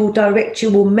guide you, will direct you,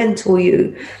 will mentor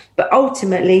you. But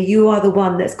ultimately, you are the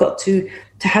one that's got to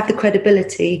have the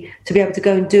credibility to be able to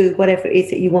go and do whatever it is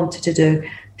that you wanted to do.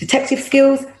 Detective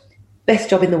skills, best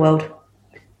job in the world.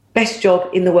 Best job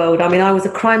in the world. I mean, I was a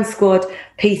crime squad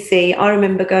PC. I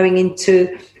remember going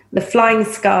into the Flying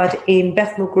Scud in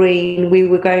Bethnal Green. We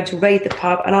were going to raid the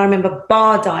pub, and I remember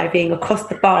bar diving across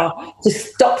the bar to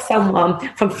stop someone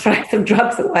from throwing some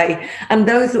drugs away. And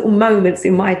those little moments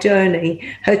in my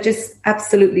journey are just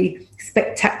absolutely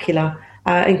spectacular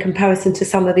in comparison to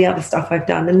some of the other stuff I've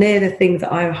done. And they're the things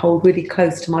that I hold really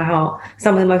close to my heart.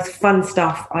 Some of the most fun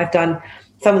stuff I've done,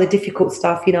 some of the difficult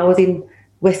stuff. I was in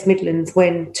West Midlands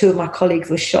when 2 of my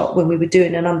colleagues were shot when we were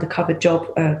doing an undercover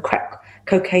job, crack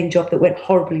cocaine job that went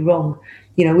horribly wrong.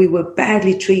 We were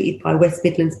badly treated by West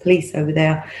Midlands police over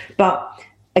there. But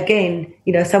again,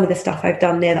 some of the stuff I've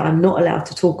done there that I'm not allowed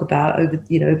to talk about over,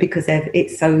 because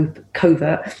it's so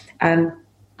covert,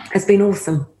 has been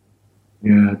awesome.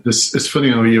 Yeah, it's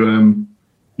funny how you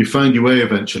find your way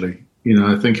eventually.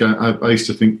 I think I used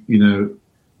to think, I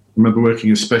remember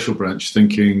working in Special Branch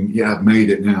thinking, yeah, I've made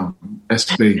it now,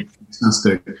 SB,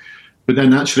 fantastic. But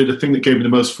then actually the thing that gave me the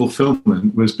most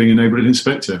fulfillment was being a neighbourhood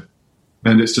inspector.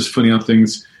 And it's just funny how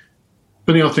things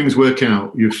work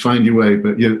out. You find your way,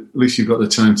 but at least you've got the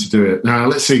time to do it. Now,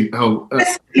 let's see.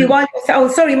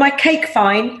 Sorry, my cake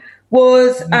fine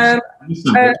was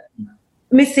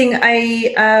missing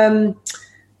a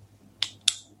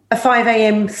 5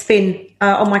 a.m. spin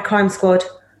on my crime squad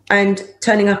and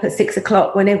turning up at 6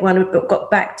 o'clock when everyone had got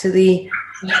back to the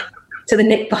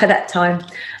nick by that time.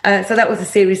 So that was a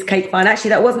serious cake fine. Actually,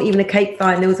 that wasn't even a cake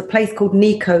fine. There was a place called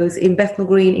Nico's in Bethnal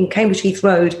Green in Cambridge Heath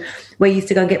Road where you used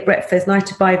to go and get breakfast, and I had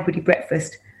to buy everybody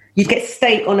breakfast. You'd get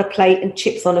steak on a plate and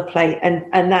chips on a plate, and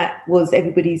that was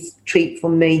everybody's treat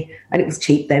from me, and it was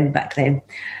cheap then, back then.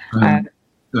 I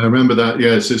remember that,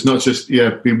 yes. It's not just,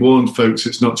 be warned, folks,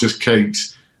 it's not just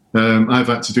cakes. I've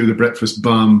had to do the breakfast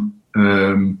bum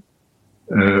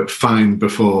fine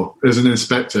before as an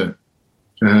inspector.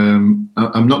 I'm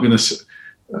not going to.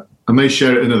 I may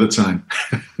share it another time.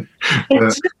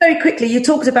 Just very quickly, you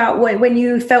talked about when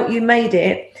you felt you made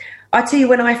it. I tell you,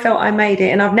 when I felt I made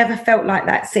it, and I've never felt like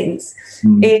that since.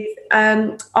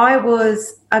 I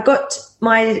got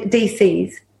my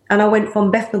DCs, and I went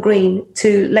from Bethnal Green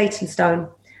to Leytonstone,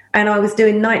 and I was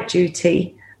doing night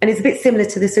duty, and it's a bit similar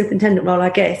to the superintendent role, I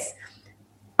guess.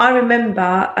 I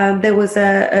remember there was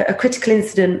a critical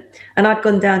incident, and I'd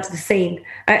gone down to the scene.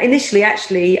 Initially,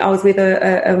 actually, I was with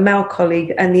a male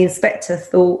colleague, and the inspector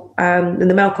thought, and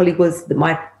the male colleague was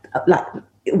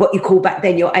what you call back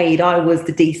then your aide. I was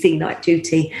the DC night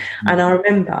duty. And I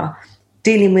remember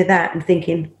dealing with that and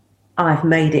thinking, I've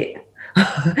made it.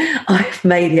 I've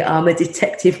made it. I'm a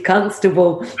detective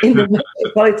constable in the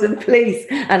Metropolitan Police,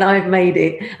 and I've made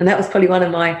it. And that was probably one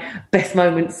of my best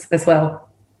moments as well.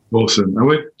 Awesome.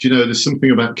 There's something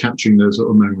about capturing those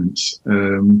little moments.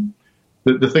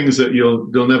 The things that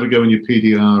they'll never go in your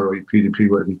PDR or your PDP,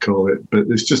 whatever you call it, but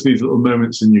there's just these little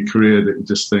moments in your career that you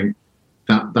just think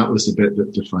that was the bit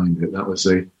that defined it. That was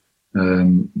the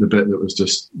bit that was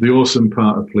just the awesome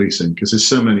part of policing, because there's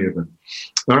so many of them.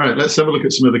 All right, let's have a look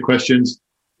at some of the questions.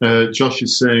 Josh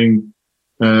is saying,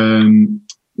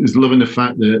 is loving the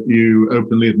fact that you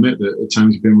openly admit that at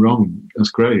times you've been wrong. That's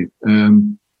great.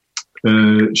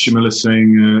 Shamila's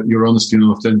saying your honesty and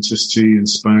authenticity,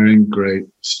 inspiring, great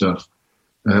stuff.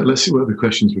 Let's see what other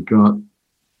questions we've got.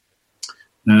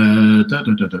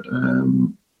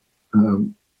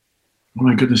 Oh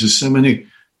my goodness, there's so many.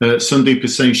 Sandeep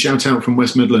is saying, shout out from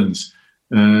West Midlands.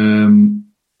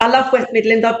 I love West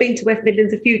Midlands. I've been to West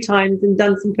Midlands a few times and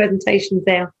done some presentations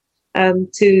there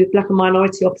to black and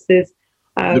minority officers.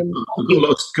 There's got a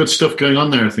lot of good stuff going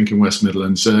on there, I think, in West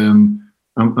Midlands.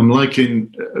 I'm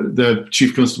liking the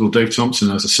Chief Constable Dave Thompson.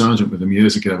 I was a sergeant with him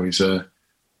years ago. He's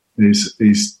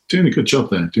doing a good job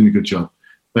there.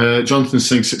 Jonathan's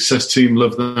saying success team,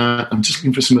 love that. I'm just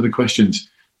looking for some other questions.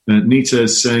 Nita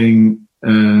is saying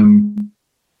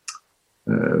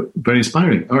very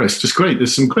inspiring. All right, it's just great.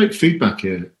 There's some great feedback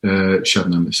here,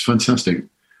 Shabnam. It's fantastic.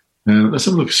 Let's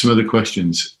have a look at some other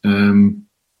questions.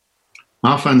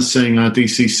 Arfan's saying our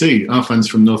DCC. Arfan's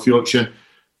from North Yorkshire.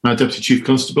 Our Deputy Chief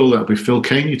Constable, that'll be Phil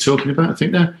Kane you're talking about, I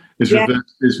think there, is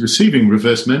receiving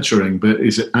reverse mentoring, but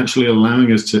is it actually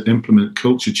allowing us to implement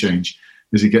culture change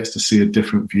as he gets to see a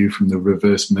different view from the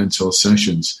reverse mentor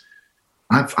sessions?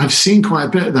 I've seen quite a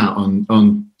bit of that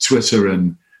on Twitter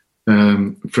and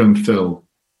from Phil.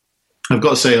 I've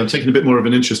got to say, I've taken a bit more of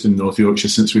an interest in North Yorkshire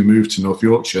since we moved to North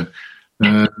Yorkshire.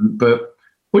 But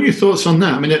what are your thoughts on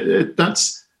that? I mean,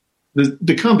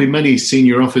 there can't be many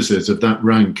senior officers of that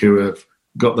rank who have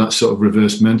got that sort of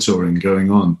reverse mentoring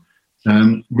going on.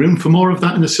 Room for more of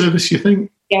that in the service, you think?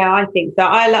 Yeah, I think so.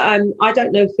 I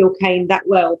don't know Phil Kane that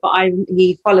well, but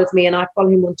he follows me and I follow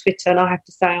him on Twitter, and I have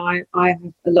to say I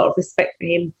have a lot of respect for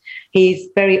him. He's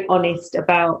very honest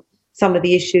about some of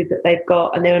the issues that they've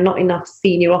got, and there are not enough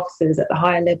senior officers at the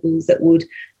higher levels that would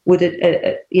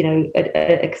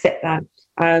accept that.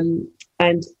 And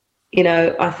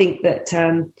I think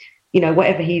that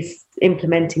whatever he's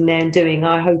implementing there and doing,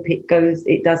 I hope it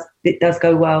does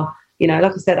go well.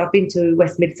 Like I said, I've been to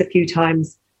West Mids a few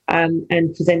times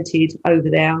and presented over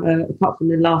there, apart from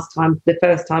the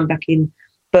first time back in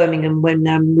Birmingham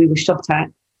when we were shot at.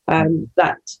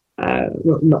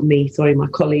 Not me, sorry, my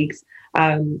colleagues.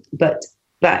 But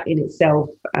that in itself,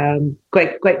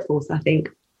 great force, I think.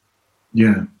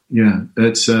 Yeah.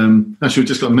 It's actually, we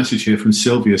just got a message here from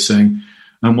Sylvia saying,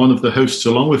 I'm one of the hosts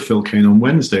along with Phil Kane on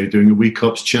Wednesday doing a Week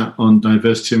Ops chat on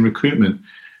diversity and recruitment.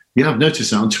 Yeah, I've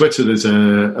noticed that on Twitter.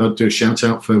 I'll do a shout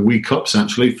out for Week Ops,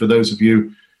 actually, for those of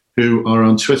you who are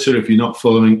on Twitter. If you're not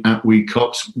following at Week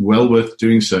Ops, well worth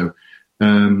doing so.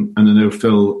 And I know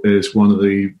Phil is one of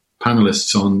the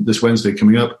panelists on this Wednesday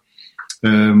coming up,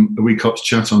 a Week Ops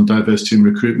chat on diversity and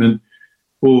recruitment.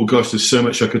 Oh, gosh, there's so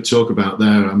much I could talk about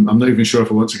there. I'm not even sure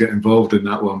if I want to get involved in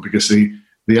that one, because the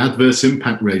adverse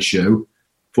impact ratio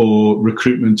for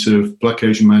recruitment of Black,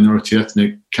 Asian, minority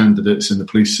ethnic candidates in the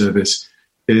police service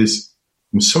is,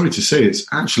 I'm sorry to say, it's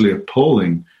actually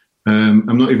appalling.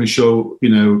 I'm not even sure,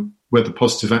 whether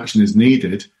positive action is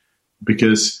needed,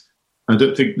 because I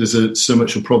don't think there's so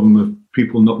much a problem of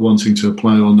people not wanting to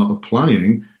apply or not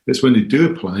applying. It's when they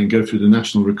do apply and go through the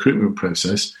national recruitment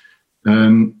process,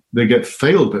 they get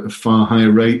failed at a far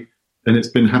higher rate, and it's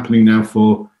been happening now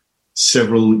for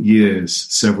several years.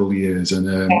 And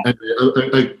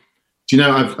anyway,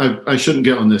 I shouldn't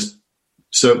get on this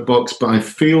soapbox, but I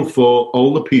feel for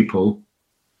all the people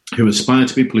who aspire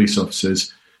to be police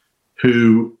officers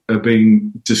who are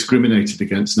being discriminated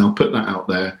against. And I'll put that out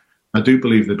there. I do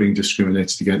believe they're being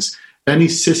discriminated against. Any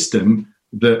system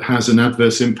that has an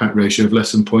adverse impact ratio of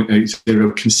less than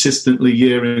 0.80 consistently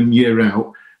year in, year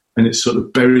out, and it's sort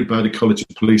of buried by the College of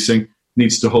Policing,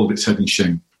 needs to hold its head in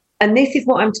shame. And this is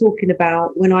what I'm talking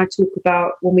about when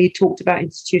we talked about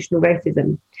institutional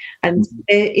racism. And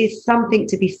there is something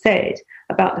to be said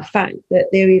about the fact that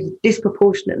there is a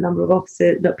disproportionate number of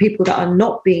officers, people that are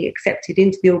not being accepted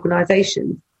into the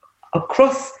organisation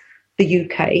across the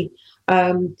UK.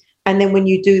 And then when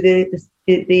you do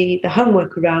the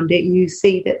homework around it, you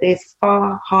see that there's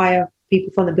far higher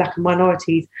people from the black and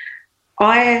minorities.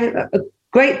 I am a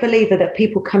great believer that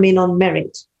people come in on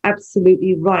merit.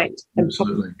 Absolutely right. And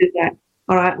absolutely do that.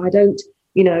 All right. I don't,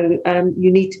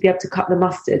 you need to be able to cut the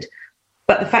mustard.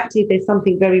 But the fact is there's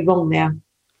something very wrong there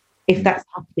if that's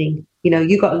happening.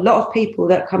 You've got a lot of people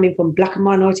that are coming from black and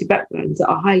minority backgrounds that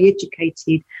are highly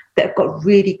educated, that have got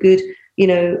really good,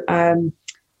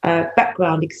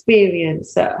 background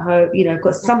experience, that have,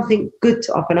 got something good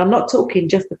to offer. And I'm not talking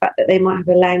just the fact that they might have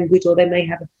a language or they may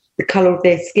have the colour of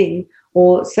their skin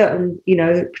or certain,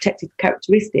 protected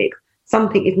characteristics.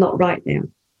 Something is not right there.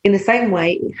 In the same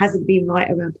way, it hasn't been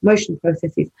right around promotion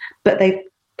processes, but they've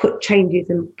put changes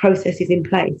and processes in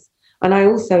place. And I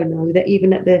also know that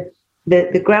even at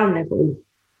the ground level,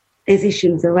 there's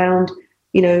issues around,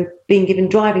 being given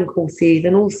driving courses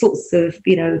and all sorts of,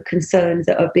 concerns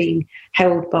that are being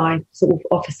held by sort of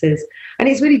officers. And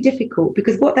it's really difficult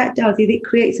because what that does is it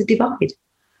creates a divide.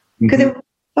 Because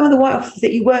some of the white officers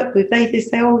that you work with, they just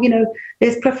say,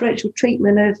 there's preferential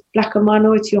treatment of black and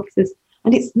minority officers.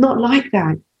 And it's not like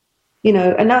that.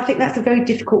 and I think that's a very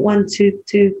difficult one to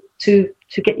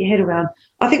get your head around.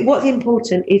 I think what's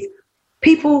important is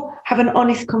people have an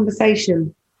honest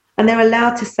conversation and they're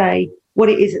allowed to say what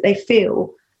it is that they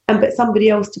feel, but somebody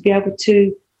else to be able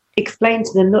to explain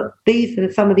to them, look, these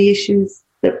are some of the issues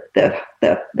that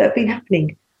have been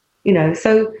happening,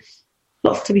 so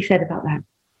lots to be said about that.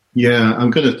 Yeah, I'm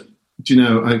going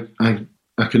to,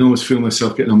 I can almost feel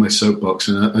myself getting on my soapbox,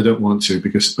 and I don't want to,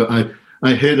 but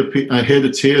I hear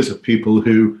the tears of people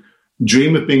who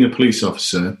dream of being a police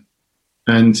officer.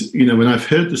 And, when I've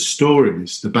heard the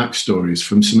backstories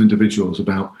from some individuals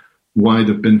about why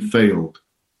they've been failed,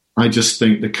 I just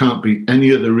think there can't be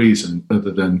any other reason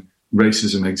other than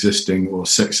racism existing or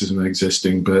sexism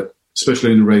existing, but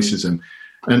especially in racism.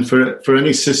 And for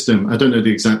any system, I don't know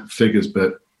the exact figures,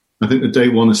 but I think the Day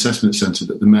One Assessment Centre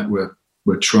that the Met were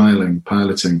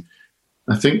piloting,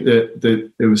 I think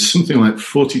that it was something like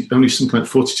 42,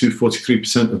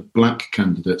 43% of black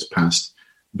candidates passed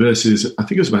versus I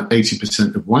think it was about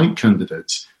 80% of white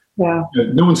candidates. Wow.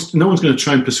 No one's going to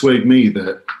try and persuade me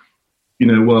that,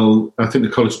 I think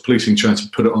the College of Policing tried to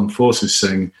put it on forces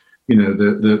saying,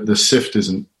 the SIFT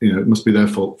isn't, it must be their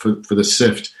fault for the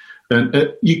SIFT.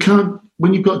 And you can't,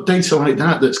 when you've got data like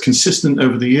that's consistent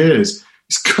over the years,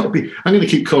 it's got to be, I'm going to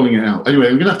keep calling it out. Anyway,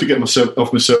 I'm going to have to get myself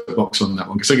off my soapbox on that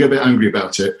one because I get a bit angry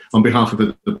about it on behalf of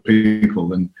the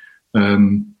people. And,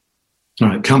 all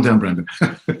right, calm down, Brendan.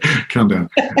 Calm down.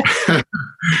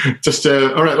 Just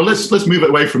all right. Well, let's move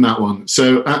away from that one.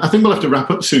 So I think we'll have to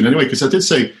wrap up soon anyway, because I did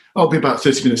say I'll be about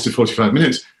 30 minutes to 45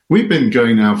 minutes. We've been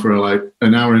going now for like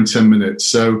an hour and 10 minutes.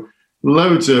 So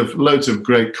loads of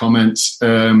great comments.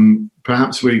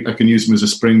 Perhaps I can use them as a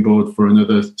springboard for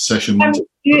another session.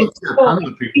 You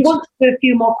want to do a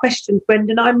few more questions,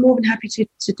 Brendan? I'm more than happy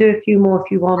to do a few more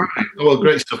if you want. Oh, well,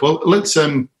 great stuff. Well, let's.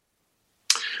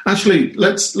 Actually,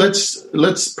 let's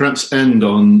perhaps end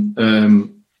on,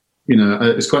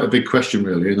 it's quite a big question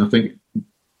really, and I think,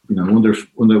 I wonder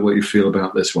what you feel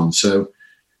about this one. So,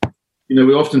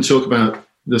 we often talk about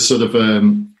the sort of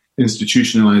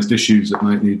institutionalized issues that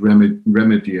might need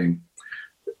remedying.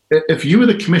 If you were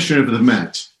the commissioner of the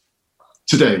Met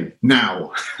today,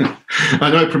 now, I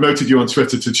know I promoted you on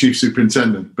Twitter to chief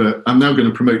superintendent, but I'm now going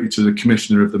to promote you to the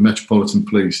commissioner of the Metropolitan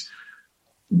Police.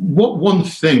 What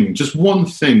just one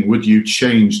thing would you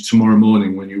change tomorrow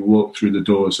morning when you walk through the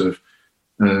doors of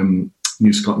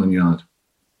New Scotland Yard?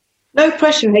 No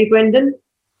pressure, hey, Brendan.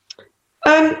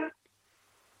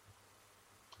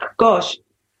 Gosh,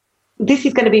 this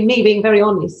is going to be me being very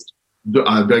honest.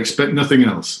 I expect nothing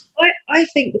else. I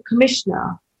think the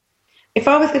commissioner, if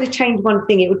I was going to change one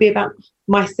thing, it would be about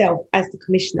myself as the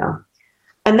commissioner.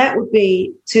 And that would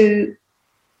be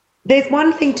there's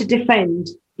one thing to defend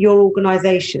your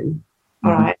organisation,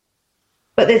 all right?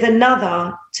 But there's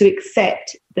another to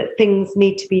accept that things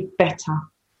need to be better.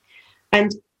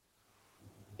 And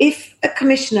if a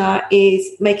commissioner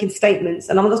is making statements,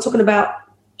 and I'm not talking about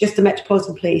just the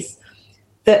Metropolitan Police,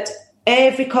 that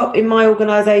every cop in my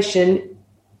organisation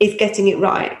is getting it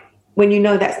right, when you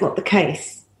know that's not the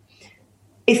case,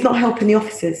 it's not helping the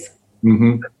officers.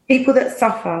 Mm-hmm. People that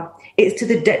suffer, it's to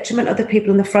the detriment of the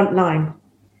people on the front line.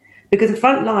 Because the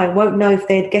front line won't know if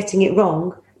they're getting it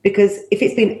wrong, because if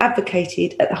it's been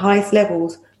advocated at the highest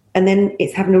levels and then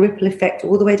it's having a ripple effect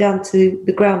all the way down to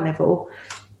the ground level,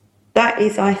 that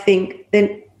is, I think,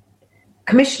 then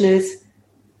commissioners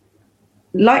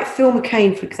like Phil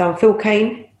McCain, for example, Phil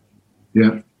Cain,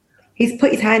 he's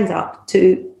put his hands up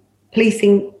to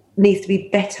policing needs to be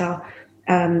better,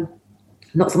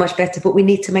 not so much better, but we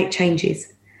need to make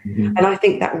changes. Mm-hmm. And I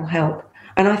think that will help.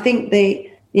 And I think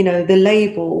the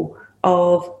label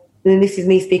of, and this is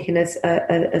me speaking as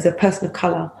a person of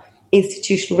colour,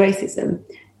 institutional racism,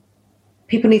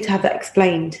 people need to have that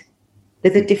explained.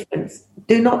 There's a difference.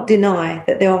 Do not deny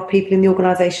that there are people in the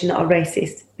organisation that are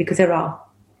racist, because there are.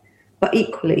 But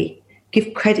equally,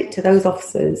 give credit to those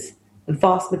officers, the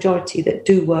vast majority that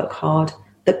do work hard,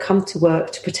 that come to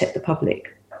work to protect the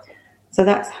public. So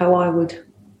that's how I would.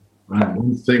 Right,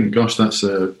 one thing. Gosh, that's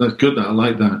good. I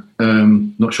like that.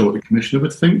 Not sure what the commissioner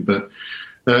would think, but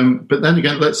then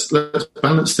again, let's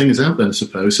balance things out then, I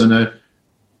suppose. And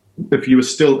if you're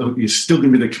still going to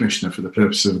be the commissioner for the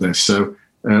purpose of this, so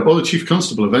or the chief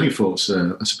constable of any force,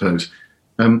 I suppose.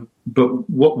 But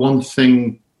what one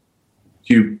thing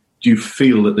do you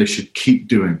feel that they should keep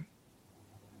doing,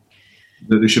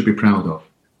 that they should be proud of?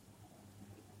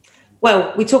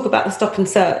 Well, we talk about the stop and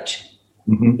search.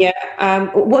 Mm-hmm.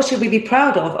 Yeah. What should we be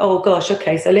proud of? Oh gosh.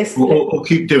 Okay. So let's or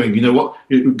keep doing. You know what?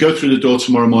 You go through the door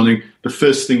tomorrow morning. The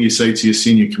first thing you say to your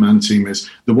senior command team is,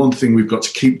 "The one thing we've got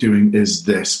to keep doing is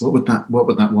this." What would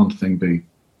that one thing be?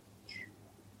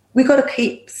 we've got to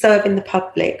keep serving the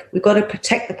public. We've got to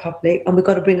protect the public, and we've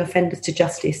got to bring offenders to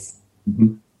justice.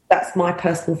 Mm-hmm. That's my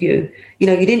personal view. You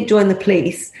didn't join the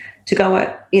police to go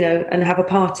out, and have a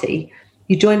party.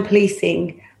 You joined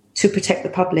policing to protect the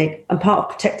public, and part of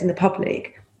protecting the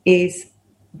public is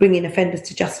bringing offenders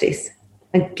to justice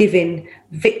and giving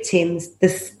victims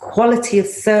the quality of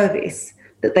service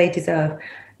that they deserve.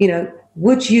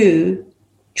 Would you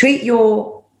treat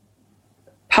your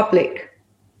public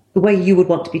the way you would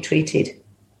want to be treated?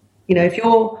 If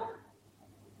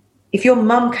your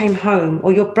mum came home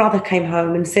or your brother came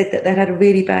home and said that they'd had a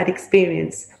really bad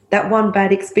experience, that one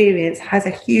bad experience has a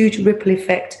huge ripple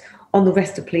effect on the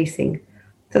rest of policing.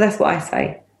 So that's what I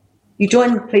say. You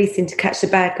join the policing to catch the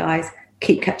bad guys,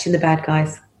 keep catching the bad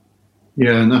guys.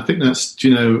 Yeah, and I think that's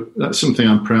something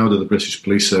I'm proud of the British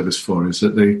Police Service for, is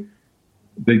that they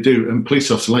do, and police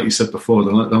officers, like you said before,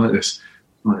 they're like this,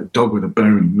 like a dog with a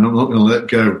bone. I'm not going to let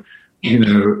go.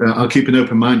 I'll keep an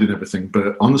open mind and everything,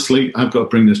 but honestly, I've got to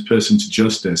bring this person to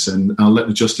justice, and I'll let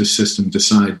the justice system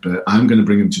decide, but I'm going to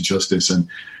bring them to justice, and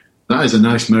that is a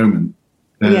nice moment.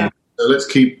 So let's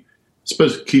keep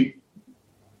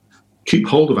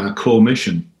hold of our core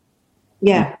mission.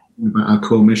 Yeah. About our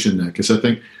core mission there, because I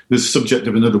think the subject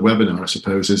of another webinar, I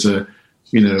suppose, is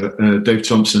Dave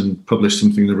Thompson published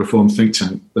something in the Reform think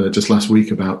tank just last week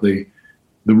about the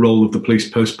role of the police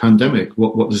post-pandemic.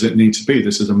 What does it need to be?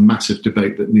 This is a massive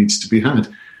debate that needs to be had,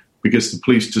 because the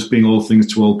police just being all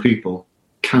things to all people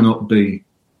can't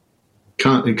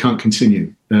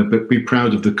continue. But be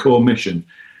proud of the core mission.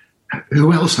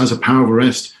 Who else has a power of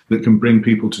arrest that can bring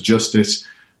people to justice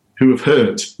who have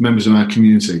hurt members of our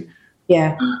community?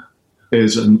 Yeah.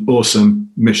 Is an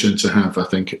awesome mission to have, I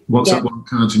think. Once that one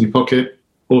card's in your pocket,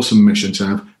 awesome mission to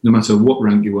have, no matter what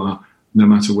rank you are, no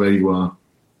matter where you are.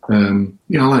 I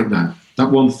like that.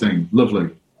 That one thing. Lovely.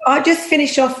 I'll just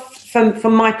finish off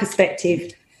from my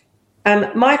perspective.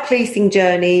 My policing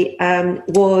journey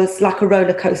was like a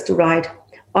roller coaster ride.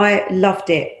 I loved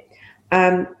it.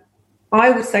 I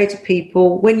would say to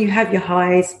people, when you have your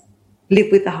highs,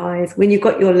 live with the highs. When you've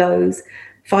got your lows,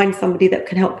 find somebody that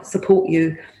can help support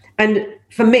you. And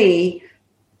for me,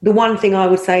 the one thing I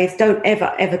would say is don't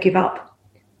ever, ever give up.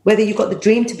 Whether you've got the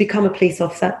dream to become a police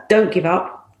officer, don't give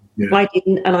up. Yeah. I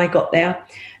didn't, and I got there.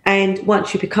 And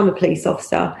once you become a police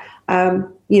officer,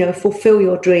 fulfill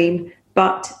your dream,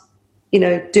 but, do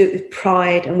it with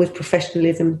pride and with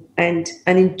professionalism, and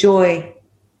enjoy,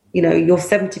 your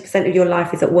 70% of your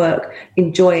life is at work.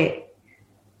 Enjoy it.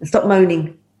 And stop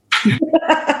moaning.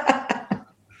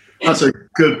 That's a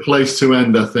good place to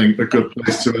end, I think. A good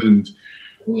place to end.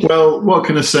 Well, what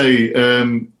can I say?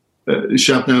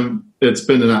 Shabnam, it's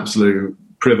been an absolute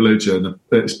privilege, and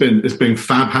it's been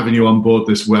fab having you on board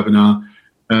this webinar.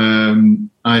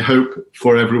 I hope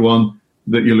for everyone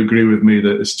that you'll agree with me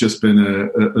that it's just been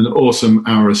an awesome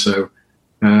hour or so.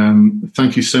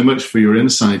 Thank you so much for your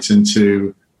insight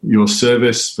into your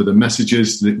service, for the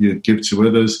messages that you give to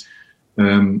others,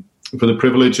 for the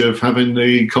privilege of having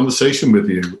the conversation with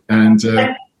you. And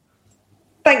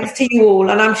thanks to you all.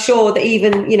 And I'm sure that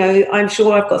even, I'm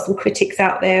sure I've got some critics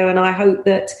out there, and I hope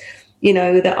that,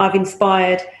 that I've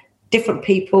inspired different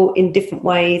people in different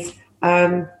ways.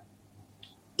 Don't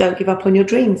give up on your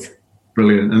dreams.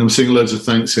 Brilliant. And I'm seeing loads of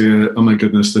thanks here. Oh my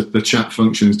goodness, the chat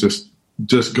function's just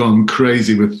gone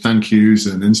crazy with thank yous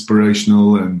and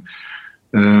inspirational, and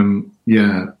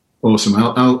awesome.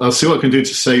 I'll see what I can do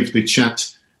to save the chat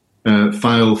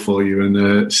file for you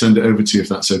and send it over to you if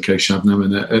that's okay, Shabnam.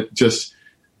 And I'm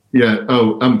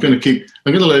going to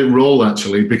let it roll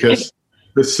actually, because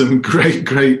there's some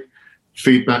great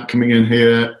feedback coming in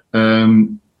here.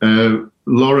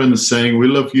 Lauren's saying, we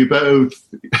love you both.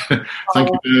 Thank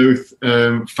you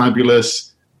both.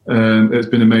 Fabulous. It's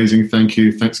been amazing. Thank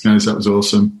you. Thanks, guys. That was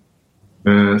awesome.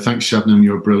 Thanks, Shabnam.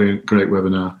 You're brilliant. Great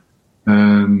webinar.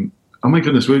 Oh my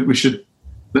goodness,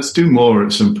 let's do more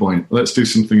at some point. Let's do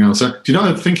something else. Do you know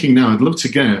what I'm thinking now? I'd love to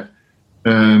get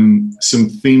some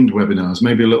themed webinars,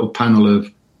 maybe a little panel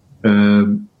of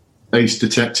ace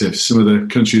detectives, some of the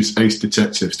country's ace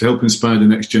detectives, to help inspire the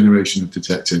next generation of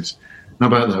detectives. How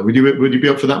about that? Would you be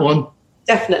up for that one?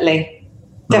 Definitely.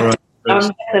 Right. I'm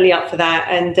definitely up for that.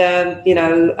 And,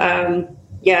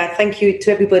 thank you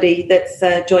to everybody that's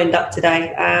joined up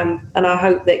today. And I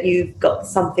hope that you've got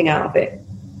something out of it.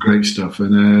 Great stuff.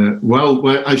 And,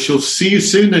 I shall see you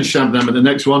soon then, Shabnam, at the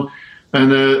next one.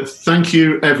 And thank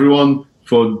you, everyone,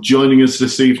 for joining us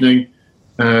this evening.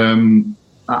 And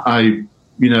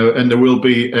there will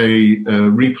be a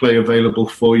replay available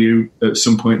for you at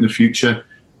some point in the future.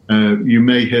 You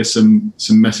may hear some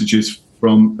messages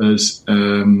from us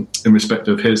in respect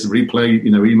of here's the replay,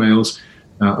 emails.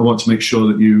 I want to make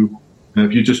sure that you,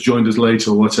 if you just joined us late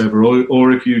or whatever,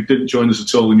 or if you didn't join us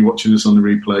at all and you're watching us on the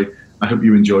replay, I hope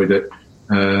you enjoyed it.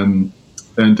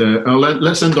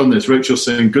 Let's end on this. Rachel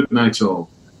saying, good night all.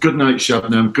 Good night,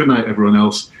 Shabnam. Good night, everyone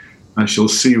else. I shall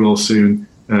see you all soon.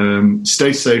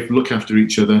 Stay safe, look after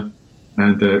each other,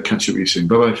 and catch up with you soon.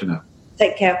 Bye-bye for now.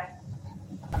 Take care.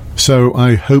 So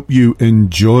I hope you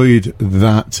enjoyed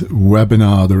that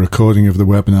webinar, the recording of the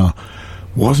webinar.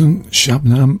 Wasn't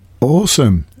Shabnam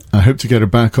awesome? I hope to get her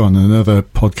back on another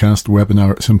podcast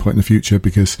webinar at some point in the future,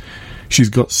 because she's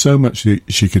got so much that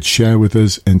she could share with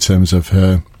us in terms of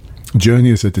her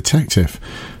journey as a detective,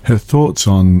 her thoughts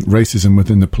on racism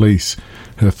within the police,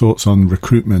 her thoughts on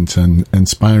recruitment and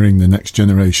inspiring the next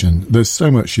generation. There's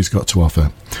so much she's got to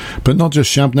offer. But not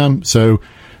just Shabnam, so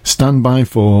stand by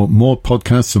for more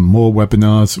podcasts and more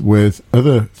webinars with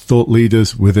other thought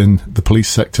leaders within the police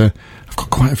sector. I've got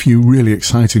quite a few really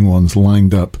exciting ones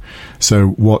lined up,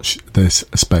 so watch this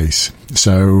space.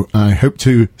 So I hope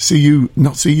to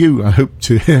I hope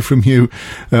to hear from you.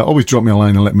 Always drop me a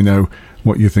line and let me know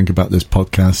what you think about this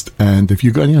podcast. And if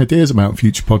you've got any ideas about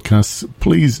future podcasts,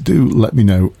 please do let me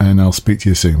know, and I'll speak to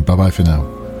you soon. Bye-bye for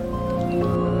now.